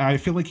actor. I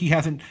feel like he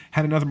hasn't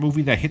had another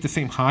movie that hit the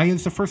same high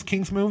as the first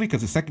Kingsman movie,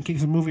 because the second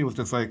Kingsman movie was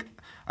just like,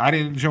 I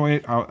didn't enjoy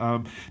it.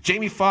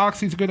 Jamie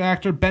Foxx, he's a good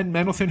actor. Ben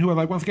Mendelsohn, who I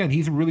like, once again,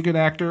 he's a really good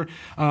actor.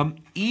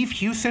 Eve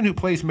Hewson, who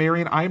plays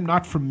Marion, I'm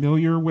not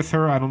familiar with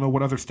her. I don't know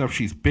what other stuff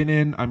she's been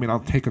in. I mean, I'll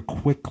take a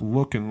quick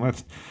look and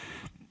let's...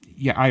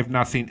 Yeah, I have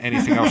not seen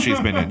anything else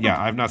she's been in.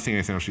 Yeah, I've not seen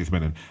anything else she's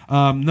been in.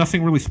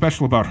 Nothing really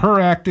special about her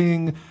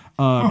acting.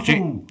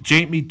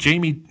 Jamie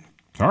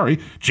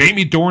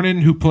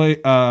Dornan,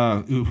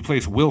 who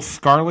plays Will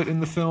Scarlet in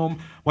the film.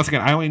 Once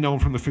again, I only know him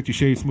from the 50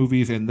 Shades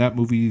movies, and that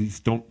movies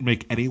don't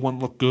make anyone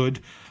look good.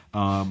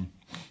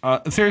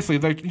 Seriously,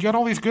 like, you got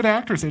all these good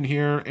actors in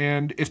here,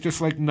 and it's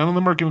just like none of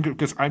them are doing good,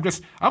 because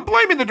I'm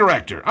blaming the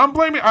director.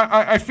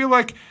 I feel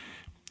like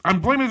I'm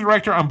blaming the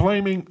director. I'm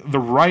blaming the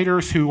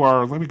writers who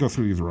are... Let me go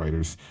through these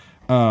writers.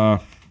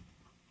 Okay.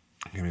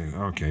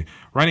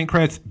 Writing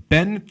credits: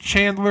 Ben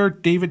Chandler,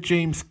 David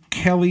James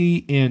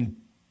Kelly, and...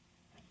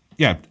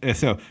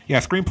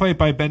 screenplay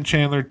by Ben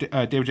Chandler,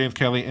 David James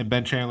Kelly, and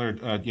Ben Chandler,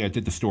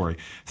 did the story.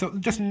 So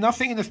just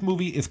nothing in this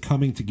movie is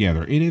coming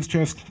together. It is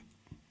just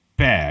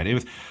bad. It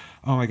was...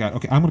 Oh, my God.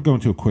 Okay, I'm going to go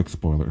into a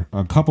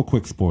couple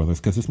quick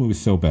spoilers, because this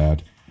movie's so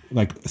bad.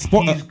 Like,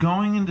 he's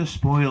going into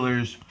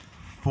spoilers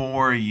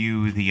for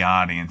you, the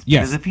audience.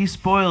 Yes. Because if he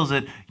spoils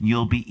it,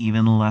 you'll be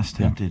even less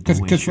tempted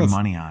to waste your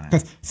money on it.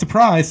 Because,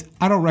 surprise,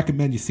 I don't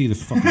recommend you see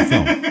this fucking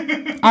film.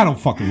 I don't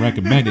fucking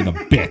recommend it a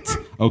bit.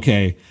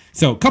 Okay?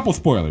 So, couple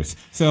spoilers.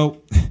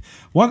 So,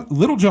 one,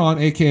 Little John,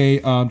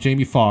 a.k.a.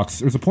 Jamie Foxx,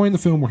 there's a point in the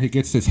film where he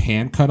gets his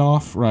hand cut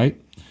off,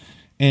 right?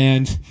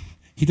 And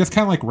he just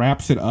kind of like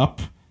wraps it up.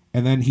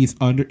 And then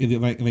and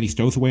then he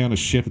stows away on a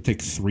ship. It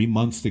takes 3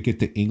 months to get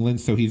to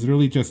England. So he's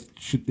really it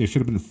should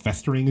have been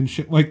festering and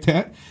shit like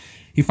that.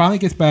 He finally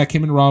gets back.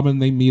 Him and Robin,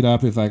 they meet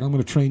up. He's like, I'm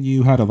going to train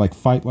you how to like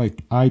fight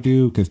like I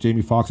do, because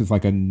Jamie Foxx is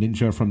like a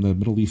ninja from the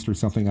Middle East or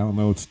something. I don't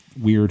know. It's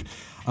weird.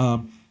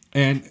 And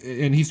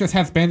he just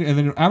has bandage, and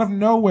then out of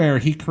nowhere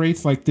he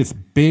creates like this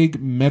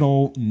big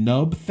metal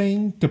nub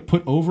thing to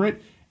put over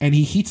it, and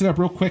he heats it up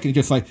real quick, and he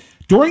just like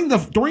during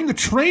the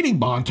training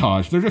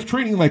montage, they're just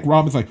training, like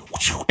Robin's like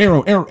whoosh,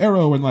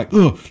 arrow, and like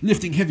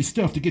lifting heavy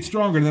stuff to get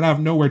stronger, and then out of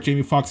nowhere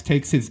Jamie Foxx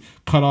takes his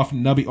cut off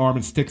nubby arm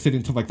and sticks it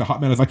into like the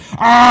hot metal. It's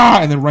like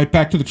and then right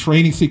back to the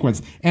training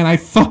sequence, and I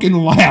fucking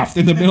laughed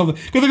in the middle of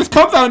it, because it just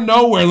comes out of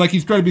nowhere, like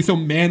he's trying to be so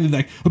manly,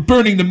 like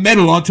burning the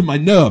metal onto my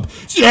nub,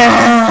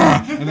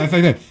 and that's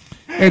like that.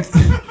 It's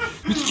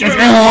just,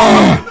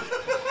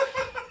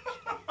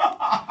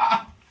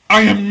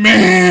 I am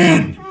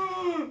man.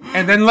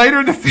 And then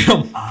later in the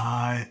film,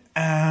 I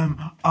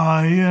am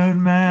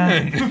Iron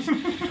Man.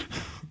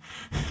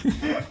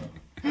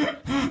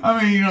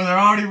 I mean, they're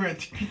already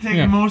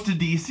taking most of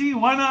DC.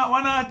 Why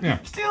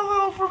not steal a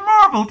little from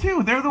Marvel,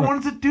 too? They're the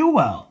ones that do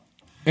well.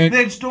 If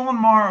they had stolen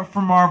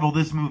from Marvel,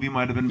 this movie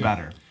might have been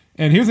better.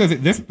 And here's the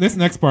thing. This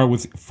next part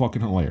was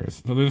fucking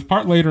hilarious. So there's a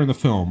part later in the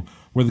film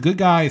where the good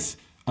guys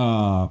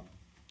pour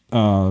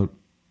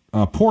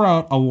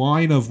out a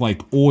line of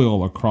like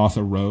oil across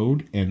a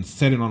road and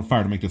set it on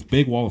fire to make this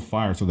big wall of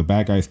fire so the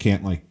bad guys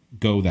can't like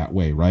go that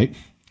way, right?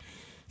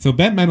 So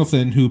Ben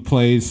Mendelsohn, who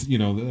plays,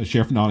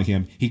 Sheriff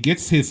Nottingham, he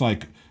gets his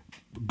like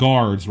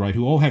guards, right,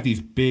 who all have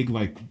these big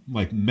like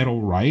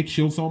metal riot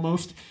shields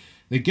almost.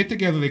 They get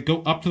together, they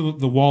go up to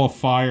the wall of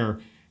fire,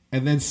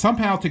 and then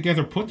somehow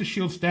together put the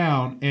shields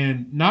down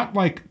and not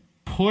like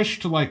push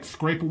to like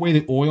scrape away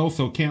the oil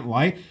so it can't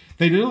light.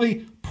 They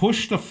literally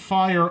push the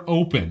fire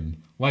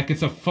open like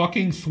it's a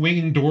fucking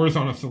swinging doors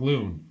on a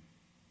saloon.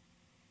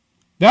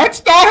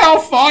 That's not how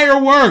fire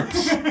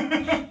works.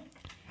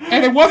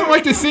 And it wasn't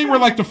like the scene where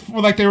like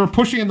they were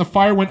pushing and the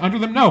fire went under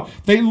them. No,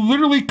 they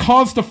literally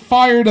caused the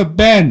fire to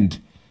bend.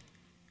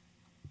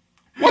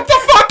 What the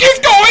fuck is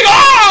going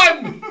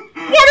on?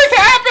 What is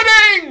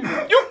happening?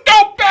 You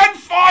don't bend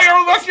fire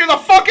unless you're the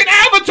fucking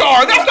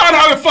Avatar. That's not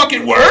how it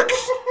fucking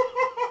works.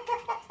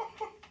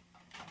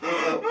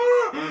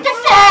 The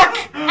fuck?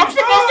 I'm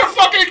supposed to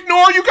fucking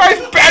ignore you guys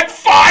bend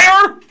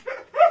fire?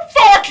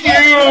 Fuck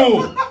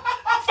you.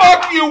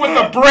 Fuck you with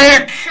a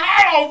brick.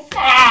 Oh,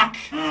 fuck.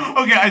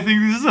 Okay, I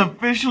think this is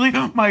officially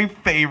my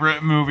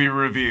favorite movie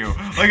review.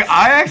 Like,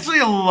 I actually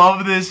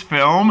love this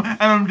film,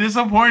 and I'm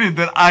disappointed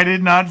that I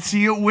did not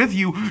see it with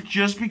you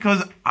just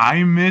because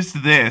I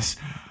missed this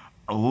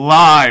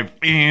live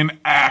in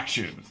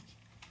action.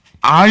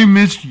 I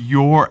missed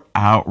your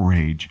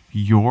outrage,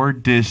 your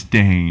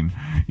disdain,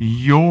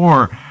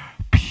 your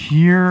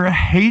pure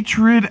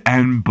hatred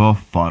and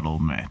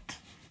befuddlement.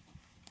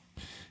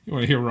 You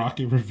want to hear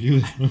Rocky review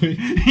this movie?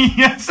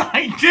 Yes,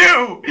 I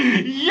do.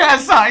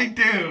 Yes, I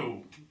do.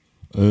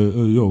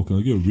 Yo, can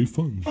I get a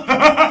refund?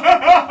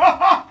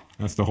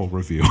 That's the whole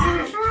review.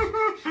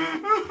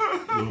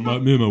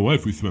 Me and my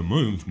wife, we spent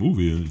money on this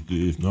movie, and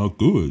it's not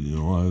good.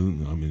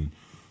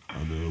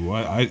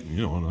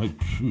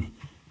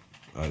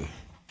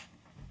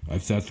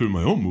 I've sat through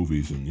my own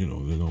movies, and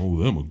all of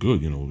them are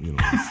good.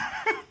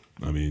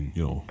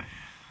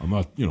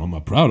 I'm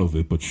not proud of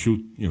it, but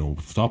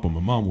stop when my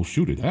mom will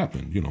shoot. It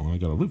happened, and I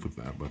gotta live with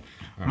that. But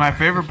my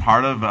favorite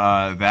part of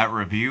that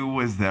review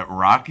was that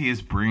Rocky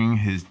is bringing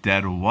his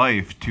dead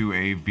wife to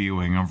a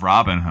viewing of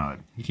Robin Hood.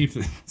 He keeps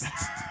it.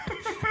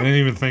 I didn't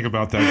even think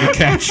about that. Good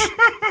catch.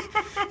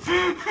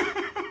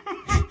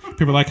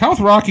 People are like, "How's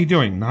Rocky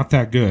doing?" Not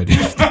that good.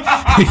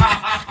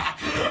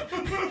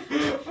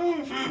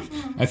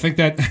 I think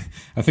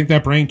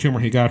that brain tumor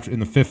he got in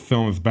the 5th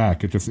film is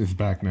back. It just is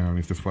back now, and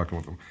he's just fucking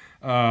with him.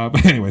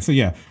 But anyway, so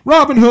yeah,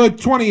 Robin Hood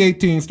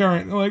 2018,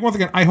 starring, like, once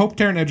again, I hope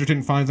Taron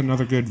Egerton finds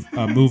another good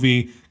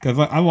movie, because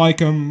I like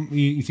him.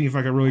 He seems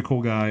like a really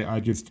cool guy.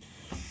 The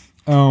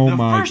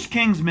first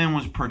Kingsman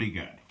was pretty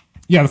good.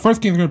 Yeah, the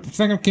first Kingsman,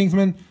 second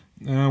Kingsman,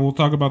 we'll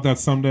talk about that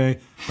someday,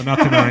 but not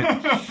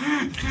tonight.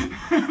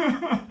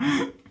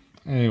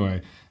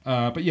 Anyway,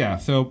 but yeah,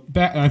 so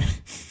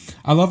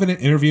I love in an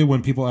interview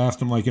when people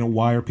asked him, like,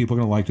 why are people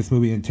going to like this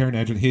movie? And Taron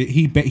Egerton,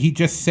 he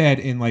just said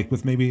in, like,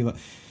 with maybe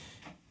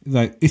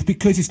like, it's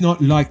because it's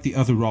not like the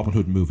other Robin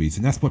Hood movies,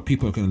 and that's what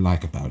people are going to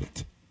like about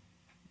it.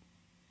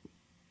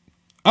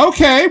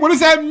 Okay, what does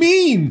that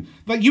mean?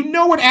 Like,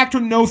 an actor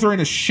knows they're in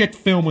a shit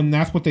film when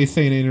that's what they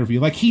say in an interview.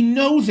 Like, he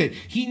knows it.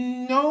 He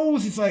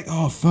knows it's like,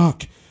 oh,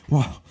 fuck.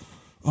 Well,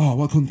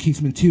 why couldn't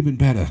Kingsman 2 been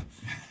better?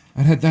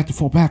 I'd had that to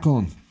fall back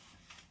on.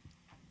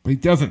 But he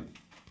doesn't.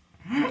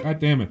 God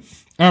damn it.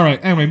 All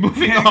right, anyway,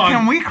 moving on.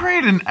 Can we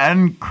create an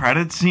end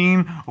credit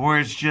scene where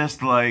it's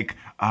just like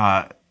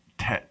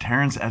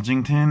Terrence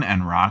Edgerton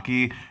and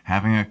Rocky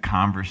having a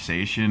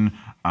conversation,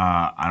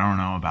 I don't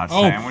know, about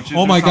sandwiches?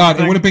 Oh my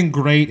God, it would have been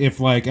great if,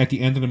 like, at the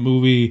end of the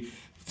movie,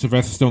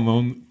 Sylvester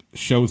Stallone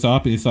shows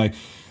up and he's like,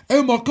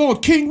 oh my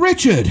God, King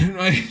Richard!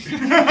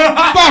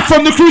 Back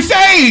from the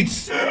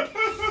Crusades!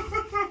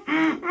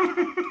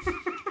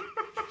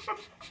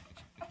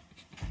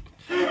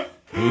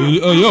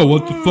 Yo,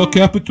 what the fuck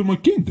happened to my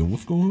kingdom?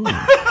 What's going on?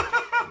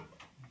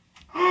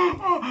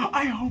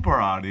 I hope our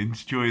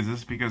audience enjoys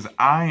this, because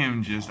I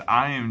am just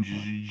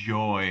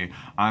joy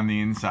on the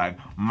inside.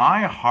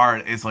 My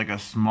heart is like a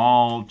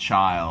small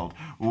child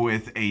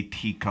with a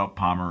teacup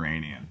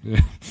Pomeranian.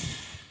 Yeah.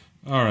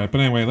 All right,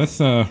 but anyway, let's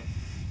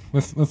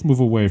move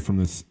away from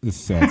this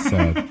sad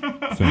film.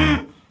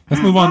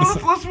 Let's move on.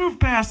 Let's move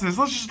past this.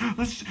 Let's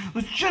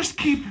just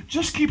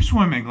keep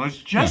swimming. Let's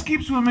just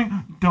keep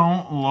swimming.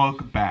 Don't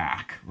look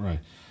back. Right.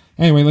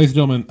 Anyway, ladies and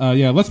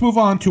gentlemen, let's move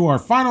on to our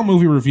final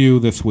movie review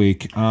this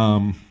week.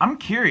 I'm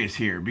curious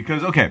here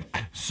because,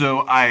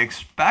 so I'm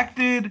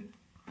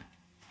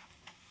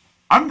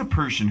the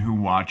person who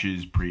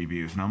watches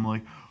previews, and I'm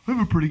like, I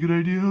have a pretty good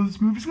idea how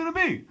this movie's gonna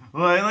be.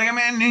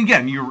 I mean,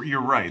 again,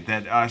 you're right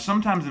that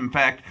sometimes, in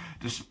fact,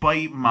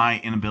 despite my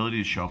inability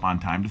to show up on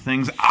time to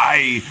things,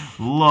 I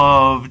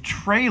love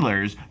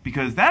trailers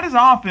because that is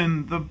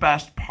often the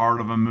best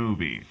part of a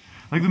movie.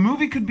 Like, the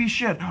movie could be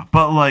shit,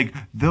 but like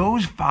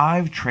those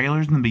 5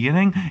 trailers in the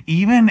beginning,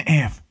 even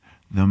if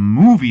the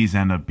movies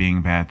end up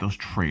being bad, those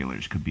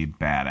trailers could be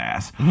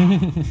badass.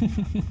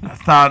 I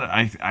thought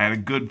I had a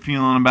good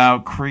feeling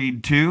about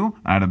Creed 2.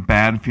 I had a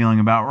bad feeling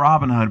about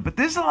Robin Hood. But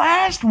this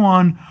last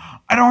one,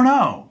 I don't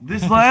know.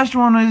 This last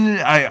one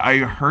is I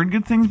heard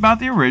good things about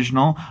the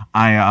original.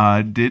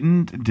 I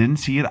didn't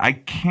see it. I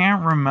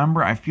can't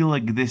remember. I feel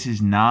like this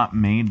is not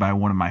made by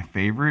one of my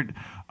favorite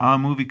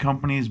movie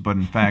companies, but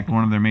in fact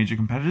one of their major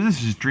competitors.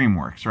 This is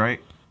DreamWorks, right?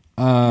 Is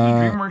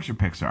it DreamWorks or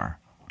Pixar?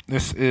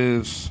 This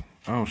is...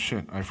 Oh,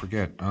 shit, I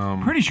forget.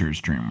 Pretty sure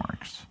it's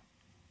DreamWorks.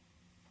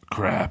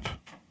 Crap.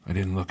 I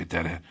didn't look at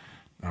that.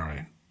 All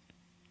right.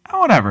 Oh,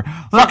 whatever.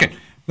 Fuck it.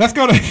 Let's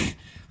go to... Ladies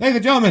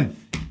and gentlemen,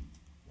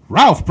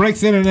 Ralph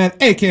Breaks the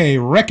Internet, a.k.a.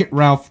 Wreck-It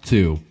Ralph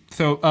 2.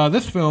 So,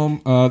 this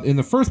film, in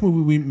the first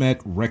movie, we met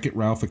Wreck-It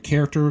Ralph, a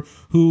character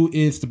who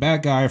is the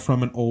bad guy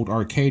from an old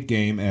arcade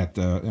game at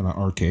in an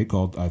arcade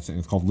called, I think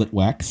it's called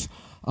Litwax.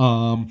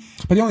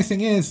 But the only thing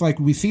is, like,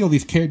 we see all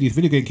these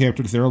video game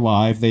characters, they're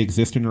alive, they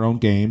exist in their own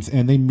games,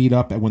 and they meet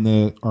up when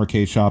the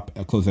arcade shop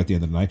closes at the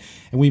end of the night.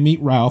 And we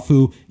meet Ralph,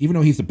 who, even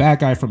though he's the bad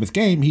guy from his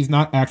game, he's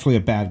not actually a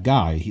bad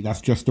guy.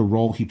 That's just the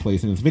role he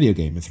plays in his video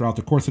game. And throughout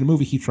the course of the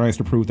movie, he tries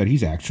to prove that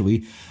he's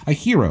actually a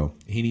hero.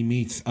 And he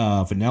meets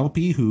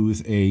Vanellope,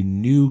 who's a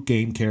new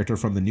game character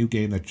from the new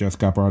game that just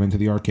got brought into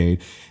the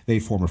arcade. They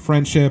form a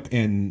friendship,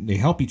 and they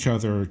help each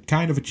other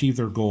kind of achieve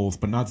their goals,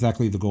 but not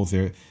exactly the goals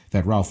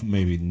that Ralph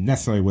maybe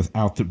necessarily was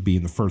out to be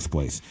in the first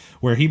place.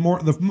 Where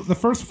the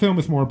first film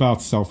is more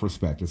about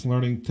self-respect. It's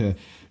learning to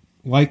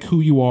like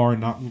who you are and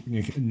not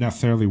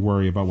necessarily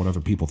worry about what other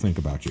people think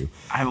about you.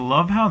 I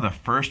love how the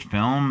first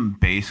film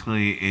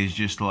basically is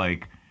just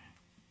like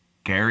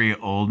Gary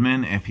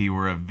Oldman if he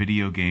were a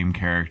video game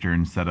character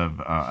instead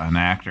of an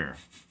actor.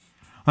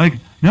 Like,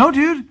 no,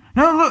 dude.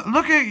 No,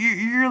 look at you.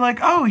 You're like,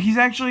 oh, he's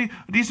actually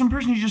a decent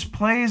person. He just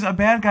plays a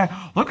bad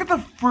guy. Look at the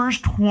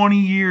first 20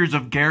 years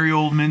of Gary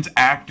Oldman's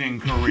acting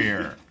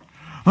career.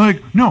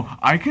 Like, no,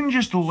 I can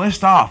just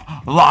list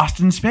off Lost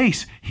in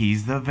Space.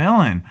 He's the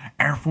villain.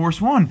 Air Force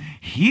One.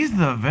 He's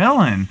the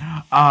villain.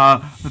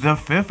 The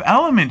Fifth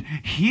Element.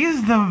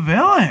 He's the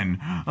villain.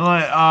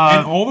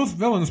 And all those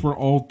villains were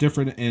all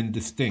different and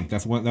distinct.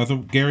 That's what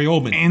Gary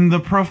Oldman. In The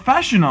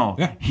Professional.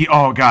 Yeah.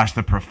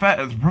 The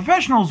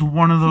Professional is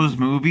one of those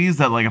movies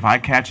that, like, if I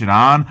catch it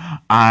on,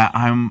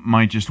 I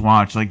might just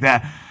watch. Like,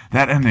 that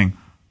ending.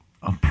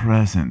 A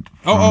present.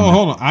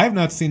 Hold on. I have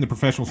not seen The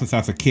Professional since I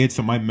was a kid,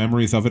 so my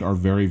memories of it are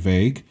very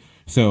vague.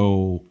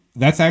 So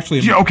that's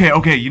actually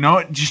okay. You know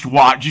what? Just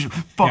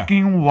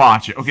fucking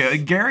watch it. Okay,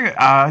 Gary,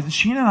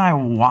 Sheena and I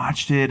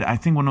watched it. I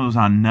think when it was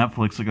on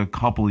Netflix, like a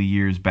couple of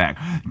years back.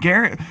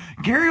 Gary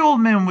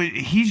Oldman.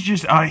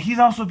 He's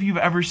also, if you've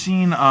ever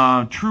seen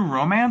True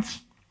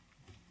Romance,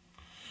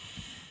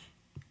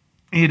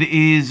 it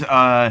is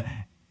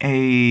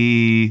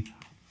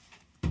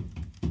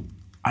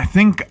I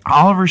think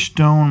Oliver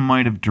Stone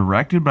might have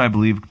directed, but I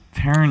believe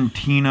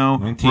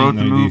Tarantino wrote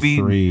the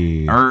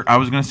movie. Or I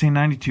was going to say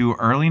 92,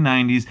 early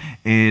 90s.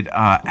 It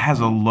has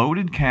a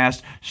loaded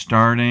cast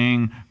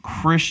starring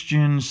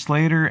Christian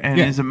Slater and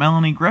is it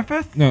Melanie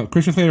Griffith? No,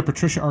 Christian Slater,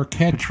 Patricia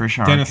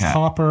Arquette, Dennis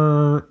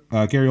Hopper,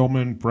 Gary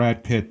Oldman,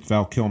 Brad Pitt,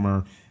 Val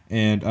Kilmer.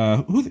 And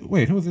who is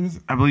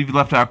it? I believe you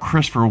left out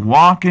Christopher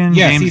Walken,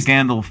 James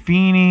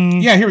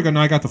Gandolfini. Yeah, here we go.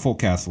 Now I got the full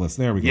cast list.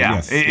 There we go.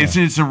 Yeah,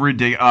 it's a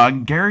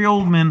ridiculous. Gary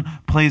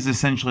Oldman plays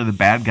essentially the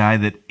bad guy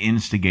that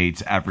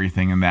instigates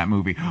everything in that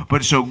movie.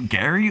 But so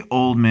Gary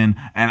Oldman,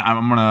 and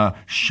I'm gonna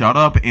shut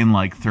up in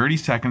like 30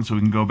 seconds so we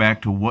can go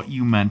back to what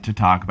you meant to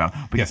talk about.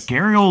 But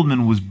Gary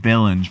Oldman was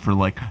villains for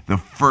like the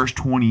first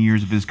 20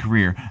 years of his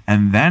career,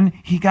 and then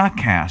he got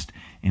cast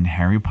in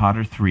Harry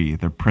Potter 3,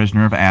 The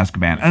Prisoner of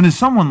Azkaban. And as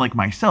someone like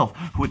myself,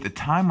 who at the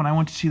time when I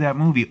went to see that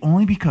movie,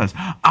 only because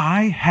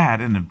I had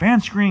an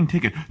advanced screening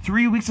ticket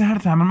 3 weeks ahead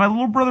of time, and my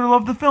little brother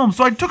loved the film,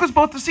 so I took us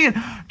both to see it,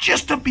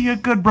 just to be a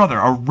good brother.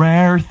 A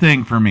rare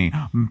thing for me.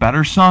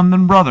 Better son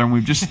than brother, and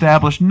we've just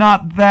established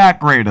not that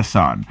great a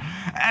son.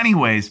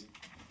 Anyways,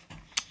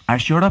 I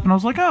showed up and I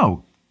was like,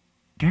 oh,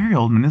 Gary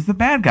Oldman is the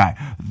bad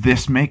guy.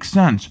 This makes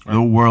sense. Right.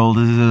 The world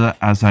is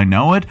as I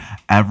know it.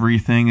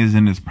 Everything is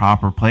in its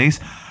proper place.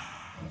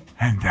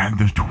 And then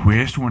the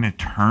twist when it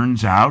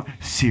turns out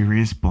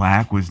Sirius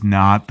Black was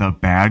not the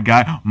bad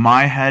guy.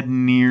 My head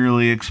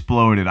nearly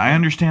exploded. I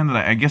understand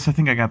that. I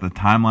think I got the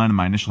timeline in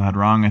my initial head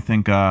wrong. I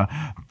think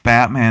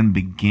Batman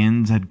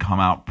Begins had come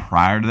out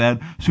prior to that,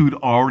 so he'd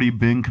already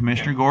been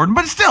Commissioner Gordon.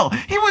 But still,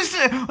 he was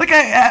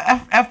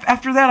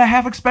after that, I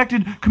half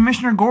expected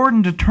Commissioner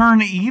Gordon to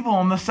turn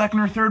evil in the second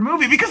or third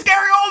movie because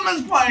Gary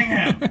Oldman's playing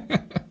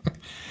him.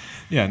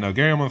 Yeah, no,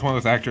 Gary Oldman was one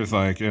of those actors,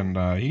 like, and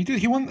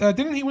he won.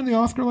 Didn't he win the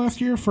Oscar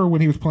last year for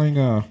when he was playing?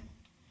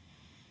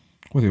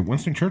 Was it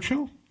Winston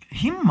Churchill?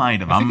 He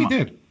might have. I think he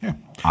did. Yeah,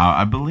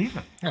 I believe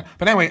it. Yeah.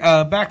 But anyway,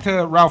 back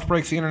to Ralph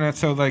Breaks the Internet.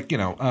 So, like,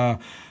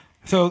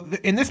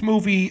 in this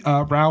movie,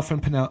 Ralph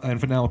and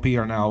Penelope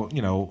are now,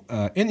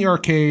 in the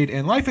arcade,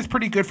 and life is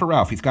pretty good for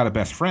Ralph. He's got a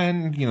best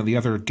friend. The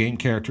other game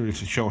characters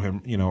show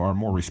him, are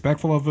more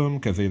respectful of him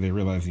because they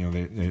realize,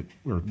 they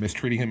were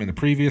mistreating him in the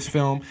previous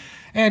film.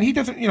 And he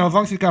doesn't, as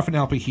long as he's got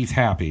Penelope, he's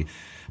happy.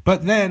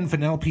 But then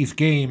Penelope's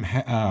game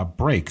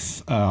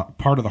breaks.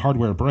 Part of the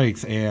hardware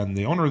breaks, and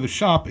the owner of the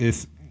shop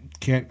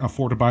can't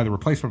afford to buy the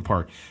replacement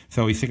part.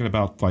 So he's thinking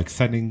about like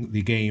sending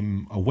the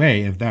game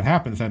away. And if that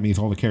happens, that means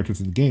all the characters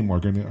in the game are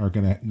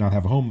gonna not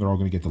have a home. They're all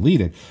gonna get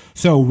deleted.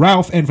 So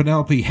Ralph and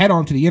Penelope head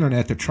onto the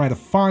internet to try to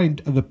find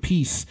the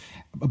piece,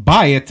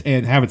 buy it,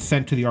 and have it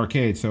sent to the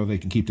arcade so they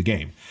can keep the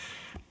game.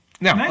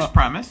 Now, nice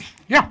premise.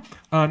 Yeah.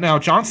 Now,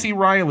 John C.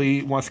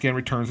 Reilly once again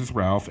returns as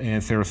Ralph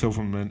and Sarah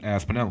Silverman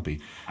as Penelope.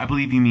 I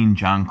believe you mean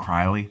John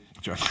Criley.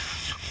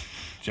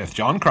 Just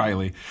John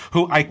Criley,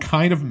 who I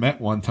kind of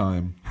met one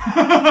time.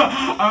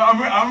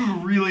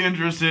 I'm really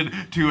interested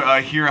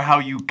to hear how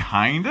you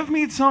kind of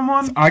meet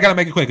someone. I got to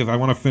make it quick because I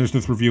want to finish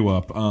this review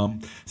up.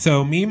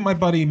 So me and my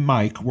buddy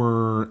Mike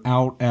were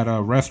out at a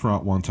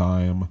restaurant one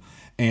time,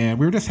 and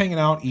we were just hanging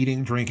out,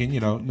 eating, drinking,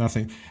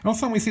 nothing. And all of a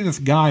sudden we see this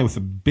guy with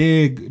a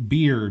big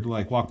beard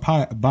walk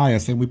by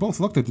us, and we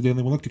both looked at the dude, and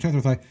then we looked at each other and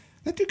was like,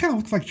 that dude kind of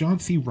looks like John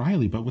C.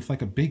 Reilly, but with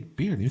like a big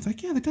beard. And he was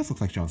like, yeah, that does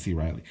look like John C.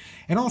 Reilly.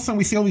 And all of a sudden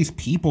we see all these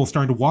people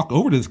starting to walk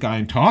over to this guy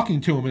and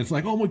talking to him. And it's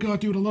like, oh my God,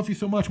 dude, I love you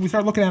so much. And we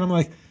start looking at him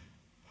like,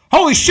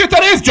 holy shit,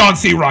 that is John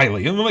C.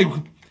 Reilly. And we're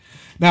like,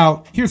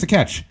 now, here's the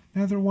catch.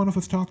 Neither one of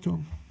us talked to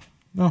him.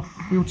 No,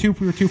 we were too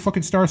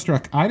fucking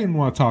starstruck. I didn't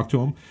want to talk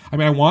to him. I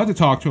mean, I wanted to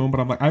talk to him, but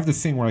I'm like, I have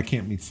this thing where I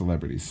can't meet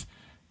celebrities.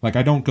 Like,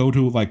 I don't go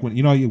to, like, when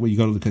you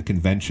go to the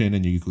convention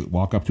and you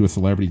walk up to a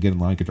celebrity, get in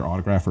line, get your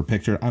autograph or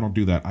picture. I don't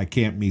do that. I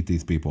can't meet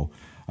these people.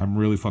 I'm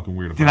really fucking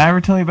weird about it. Did I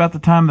ever tell you about the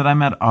time that I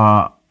met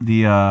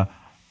the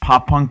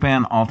pop punk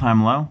band All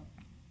Time Low?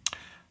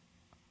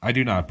 I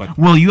do not, but...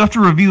 Well, you have to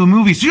review a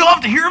movie, so you'll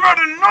have to hear about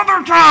it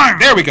another time!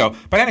 There we go.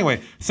 But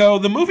anyway, so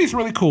the movie's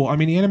really cool. I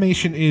mean, the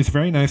animation is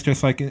very nice,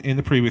 just like in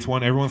the previous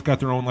one. Everyone's got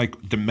their own,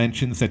 like,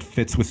 dimensions that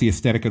fits with the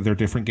aesthetic of their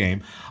different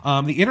game.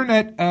 The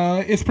internet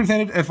is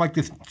presented as, like,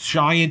 this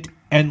giant,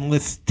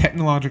 endless,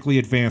 technologically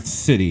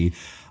advanced city.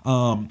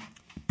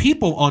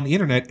 People on the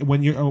internet,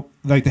 when you're...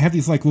 like, they have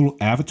these, like, little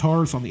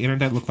avatars on the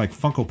internet look like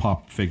Funko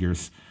Pop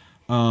figures.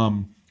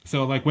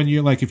 So, like, when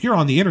you're, like, if you're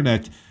on the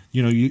internet...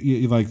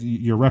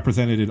 you're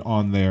represented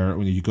on there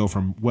when you go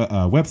from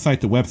website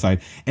to website,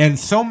 and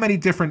so many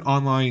different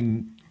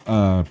online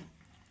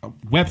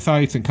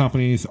websites and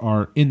companies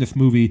are in this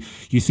movie.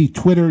 You see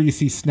Twitter, you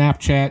see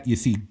Snapchat, you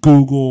see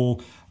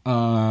Google.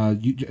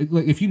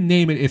 If you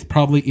name it, it's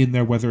probably in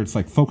there, whether it's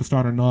like focused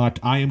on or not.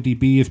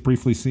 IMDb is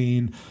briefly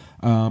seen,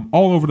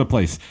 all over the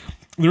place.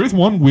 There is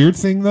one weird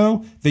thing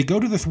though. They go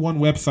to this one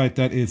website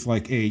that is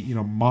like a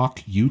mock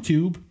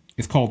YouTube.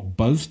 It's called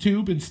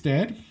BuzzTube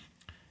instead.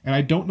 And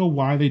I don't know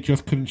why they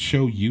just couldn't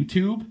show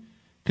YouTube,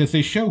 because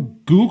they show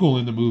Google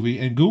in the movie,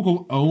 and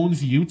Google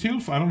owns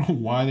YouTube, so I don't know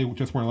why they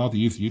just weren't allowed to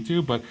use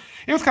YouTube, but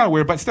it was kind of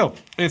weird. But still,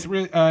 it's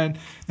really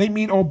they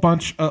meet a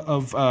bunch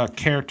of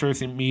characters.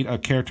 They meet a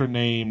character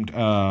named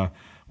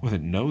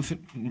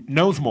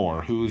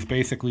Knowsmore, who's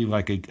basically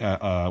like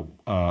a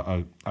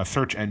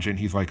search engine.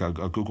 He's like a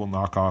Google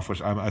knockoff,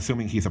 which I'm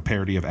assuming he's a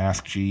parody of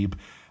Ask Jeeb.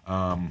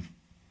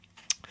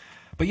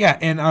 But yeah,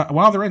 and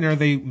while they're in there,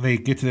 they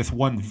get to this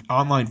one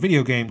online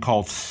video game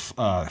called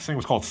I think it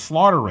was called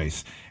Slaughter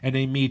Race, and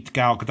they meet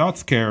Gal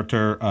Gadot's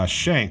character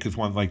Shank, who's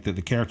one like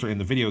the character in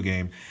the video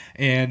game,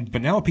 and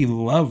Penelope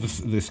loves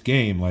this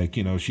game, like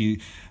she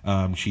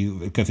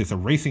because it's a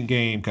racing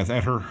game, because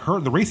at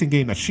the racing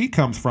game that she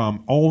comes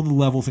from, all the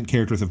levels and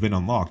characters have been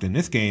unlocked, and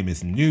this game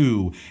is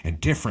new and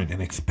different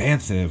and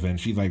expansive, and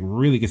she like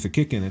really gets a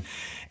kick in it.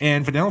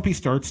 And Penelope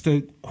starts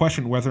to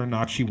question whether or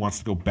not she wants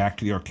to go back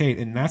to the arcade.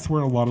 And that's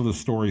where a lot of the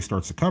story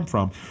starts to come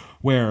from,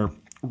 where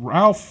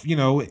Ralph,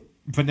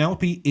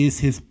 Penelope is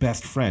his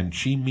best friend.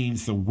 She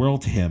means the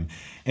world to him.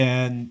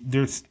 And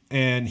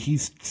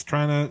he's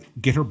trying to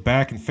get her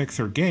back and fix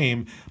her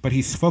game, but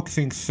he's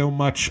focusing so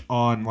much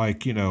on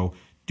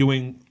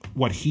doing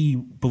what he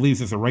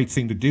believes is the right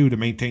thing to do to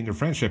maintain their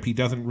friendship. He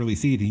doesn't really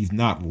see it. He's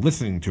not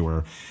listening to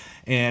her.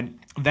 And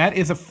that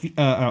is a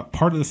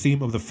part of the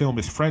theme of the film,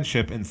 is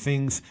friendship and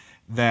things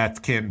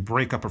that can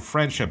break up a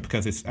friendship,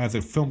 because as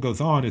the film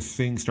goes on, as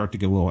things start to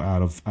get a little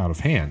out of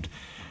hand.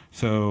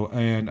 So,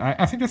 and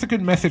I think that's a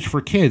good message for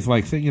kids,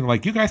 like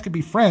you guys can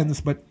be friends,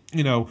 but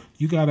you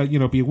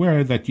gotta be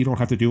aware that you don't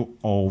have to do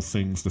all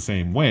things the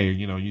same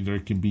way. There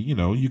can be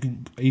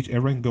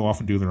everyone can go off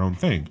and do their own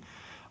thing.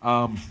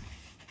 Now,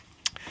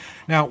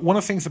 one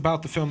of the things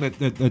about the film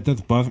that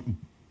does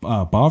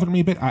bothered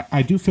me a bit.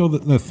 I do feel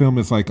that the film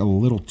is like a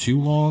little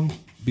too long,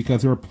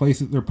 because there are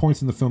points in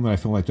the film that I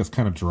feel like just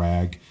kind of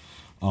drag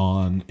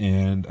on,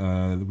 and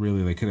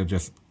really they could have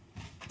just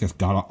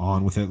got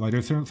on with it. Like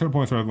there's certain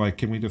points where I'm like,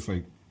 can we just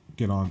like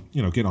get on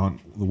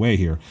the way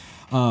here?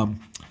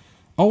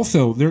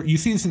 Also, there you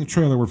see this in the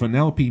trailer where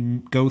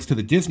Vanellope goes to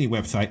the Disney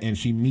website and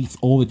she meets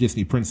all the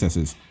Disney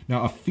princesses.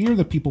 Now, a fear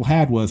that people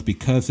had was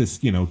because this,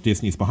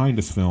 Disney's behind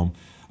this film,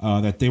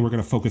 that they were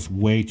going to focus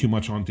way too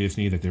much on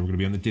Disney, that they were going to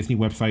be on the Disney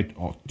website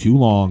too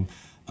long.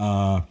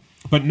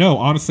 But no,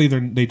 honestly,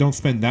 they don't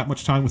spend that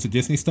much time with the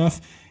Disney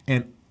stuff.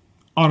 And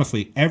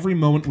honestly, every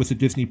moment with the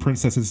Disney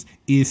princesses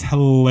is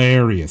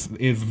hilarious.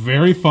 It's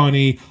very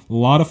funny, a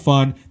lot of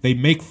fun. They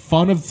make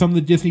fun of some of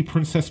the Disney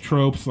princess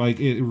tropes. Like,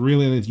 it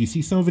really is. You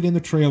see some of it in the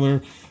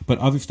trailer, but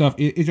other stuff,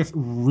 it's just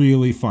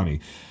really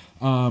funny.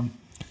 So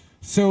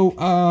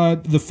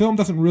the film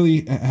doesn't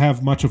really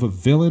have much of a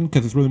villain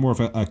because it's really more of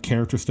a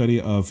character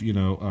study of,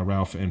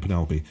 Ralph and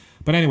Penelope.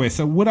 But anyway,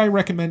 so would I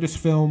recommend this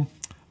film?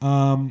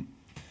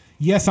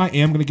 Yes, I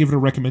am going to give it a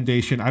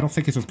recommendation. I don't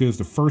think it's as good as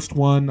the first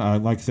one.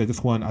 Like I said,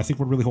 this one, I think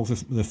what really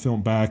holds the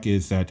film back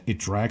is that it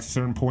drags at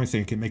certain points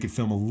and can make it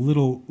film a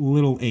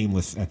little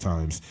aimless at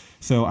times.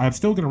 So I'm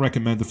still going to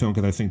recommend the film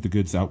because I think the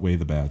goods outweigh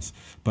the bads.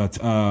 But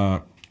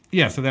so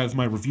that is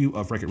my review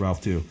of Wreck-It Ralph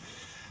 2.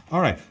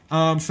 All right.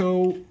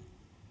 So,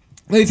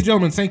 ladies and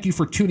gentlemen, thank you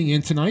for tuning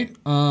in tonight.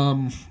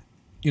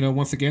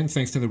 Once again,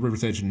 thanks to the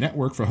River's Edge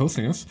Network for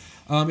hosting us.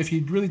 If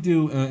you really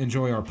do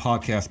enjoy our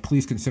podcast,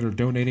 please consider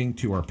donating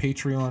to our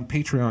Patreon,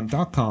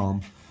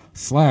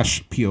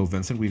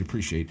 patreon.com/POVincent. We'd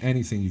appreciate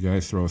anything you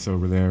guys throw us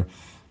over there.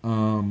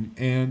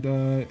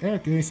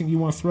 Eric, anything you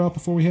want to throw out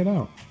before we head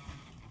out?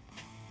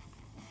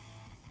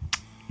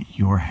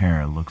 Your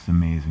hair looks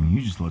amazing.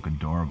 You just look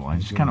adorable. I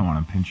just kind of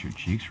want to pinch your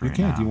cheeks right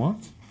now. Do you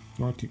want?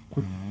 To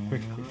quick.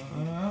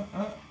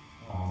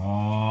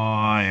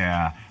 Oh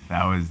yeah,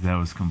 that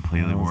was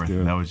completely worth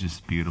it. That was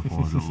just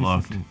beautiful as it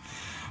looked.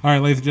 All right,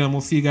 ladies and gentlemen,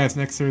 we'll see you guys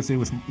next Thursday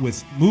with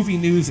movie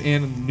news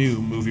and a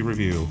new movie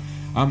review.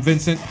 I'm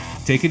Vincent.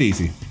 Take it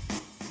easy.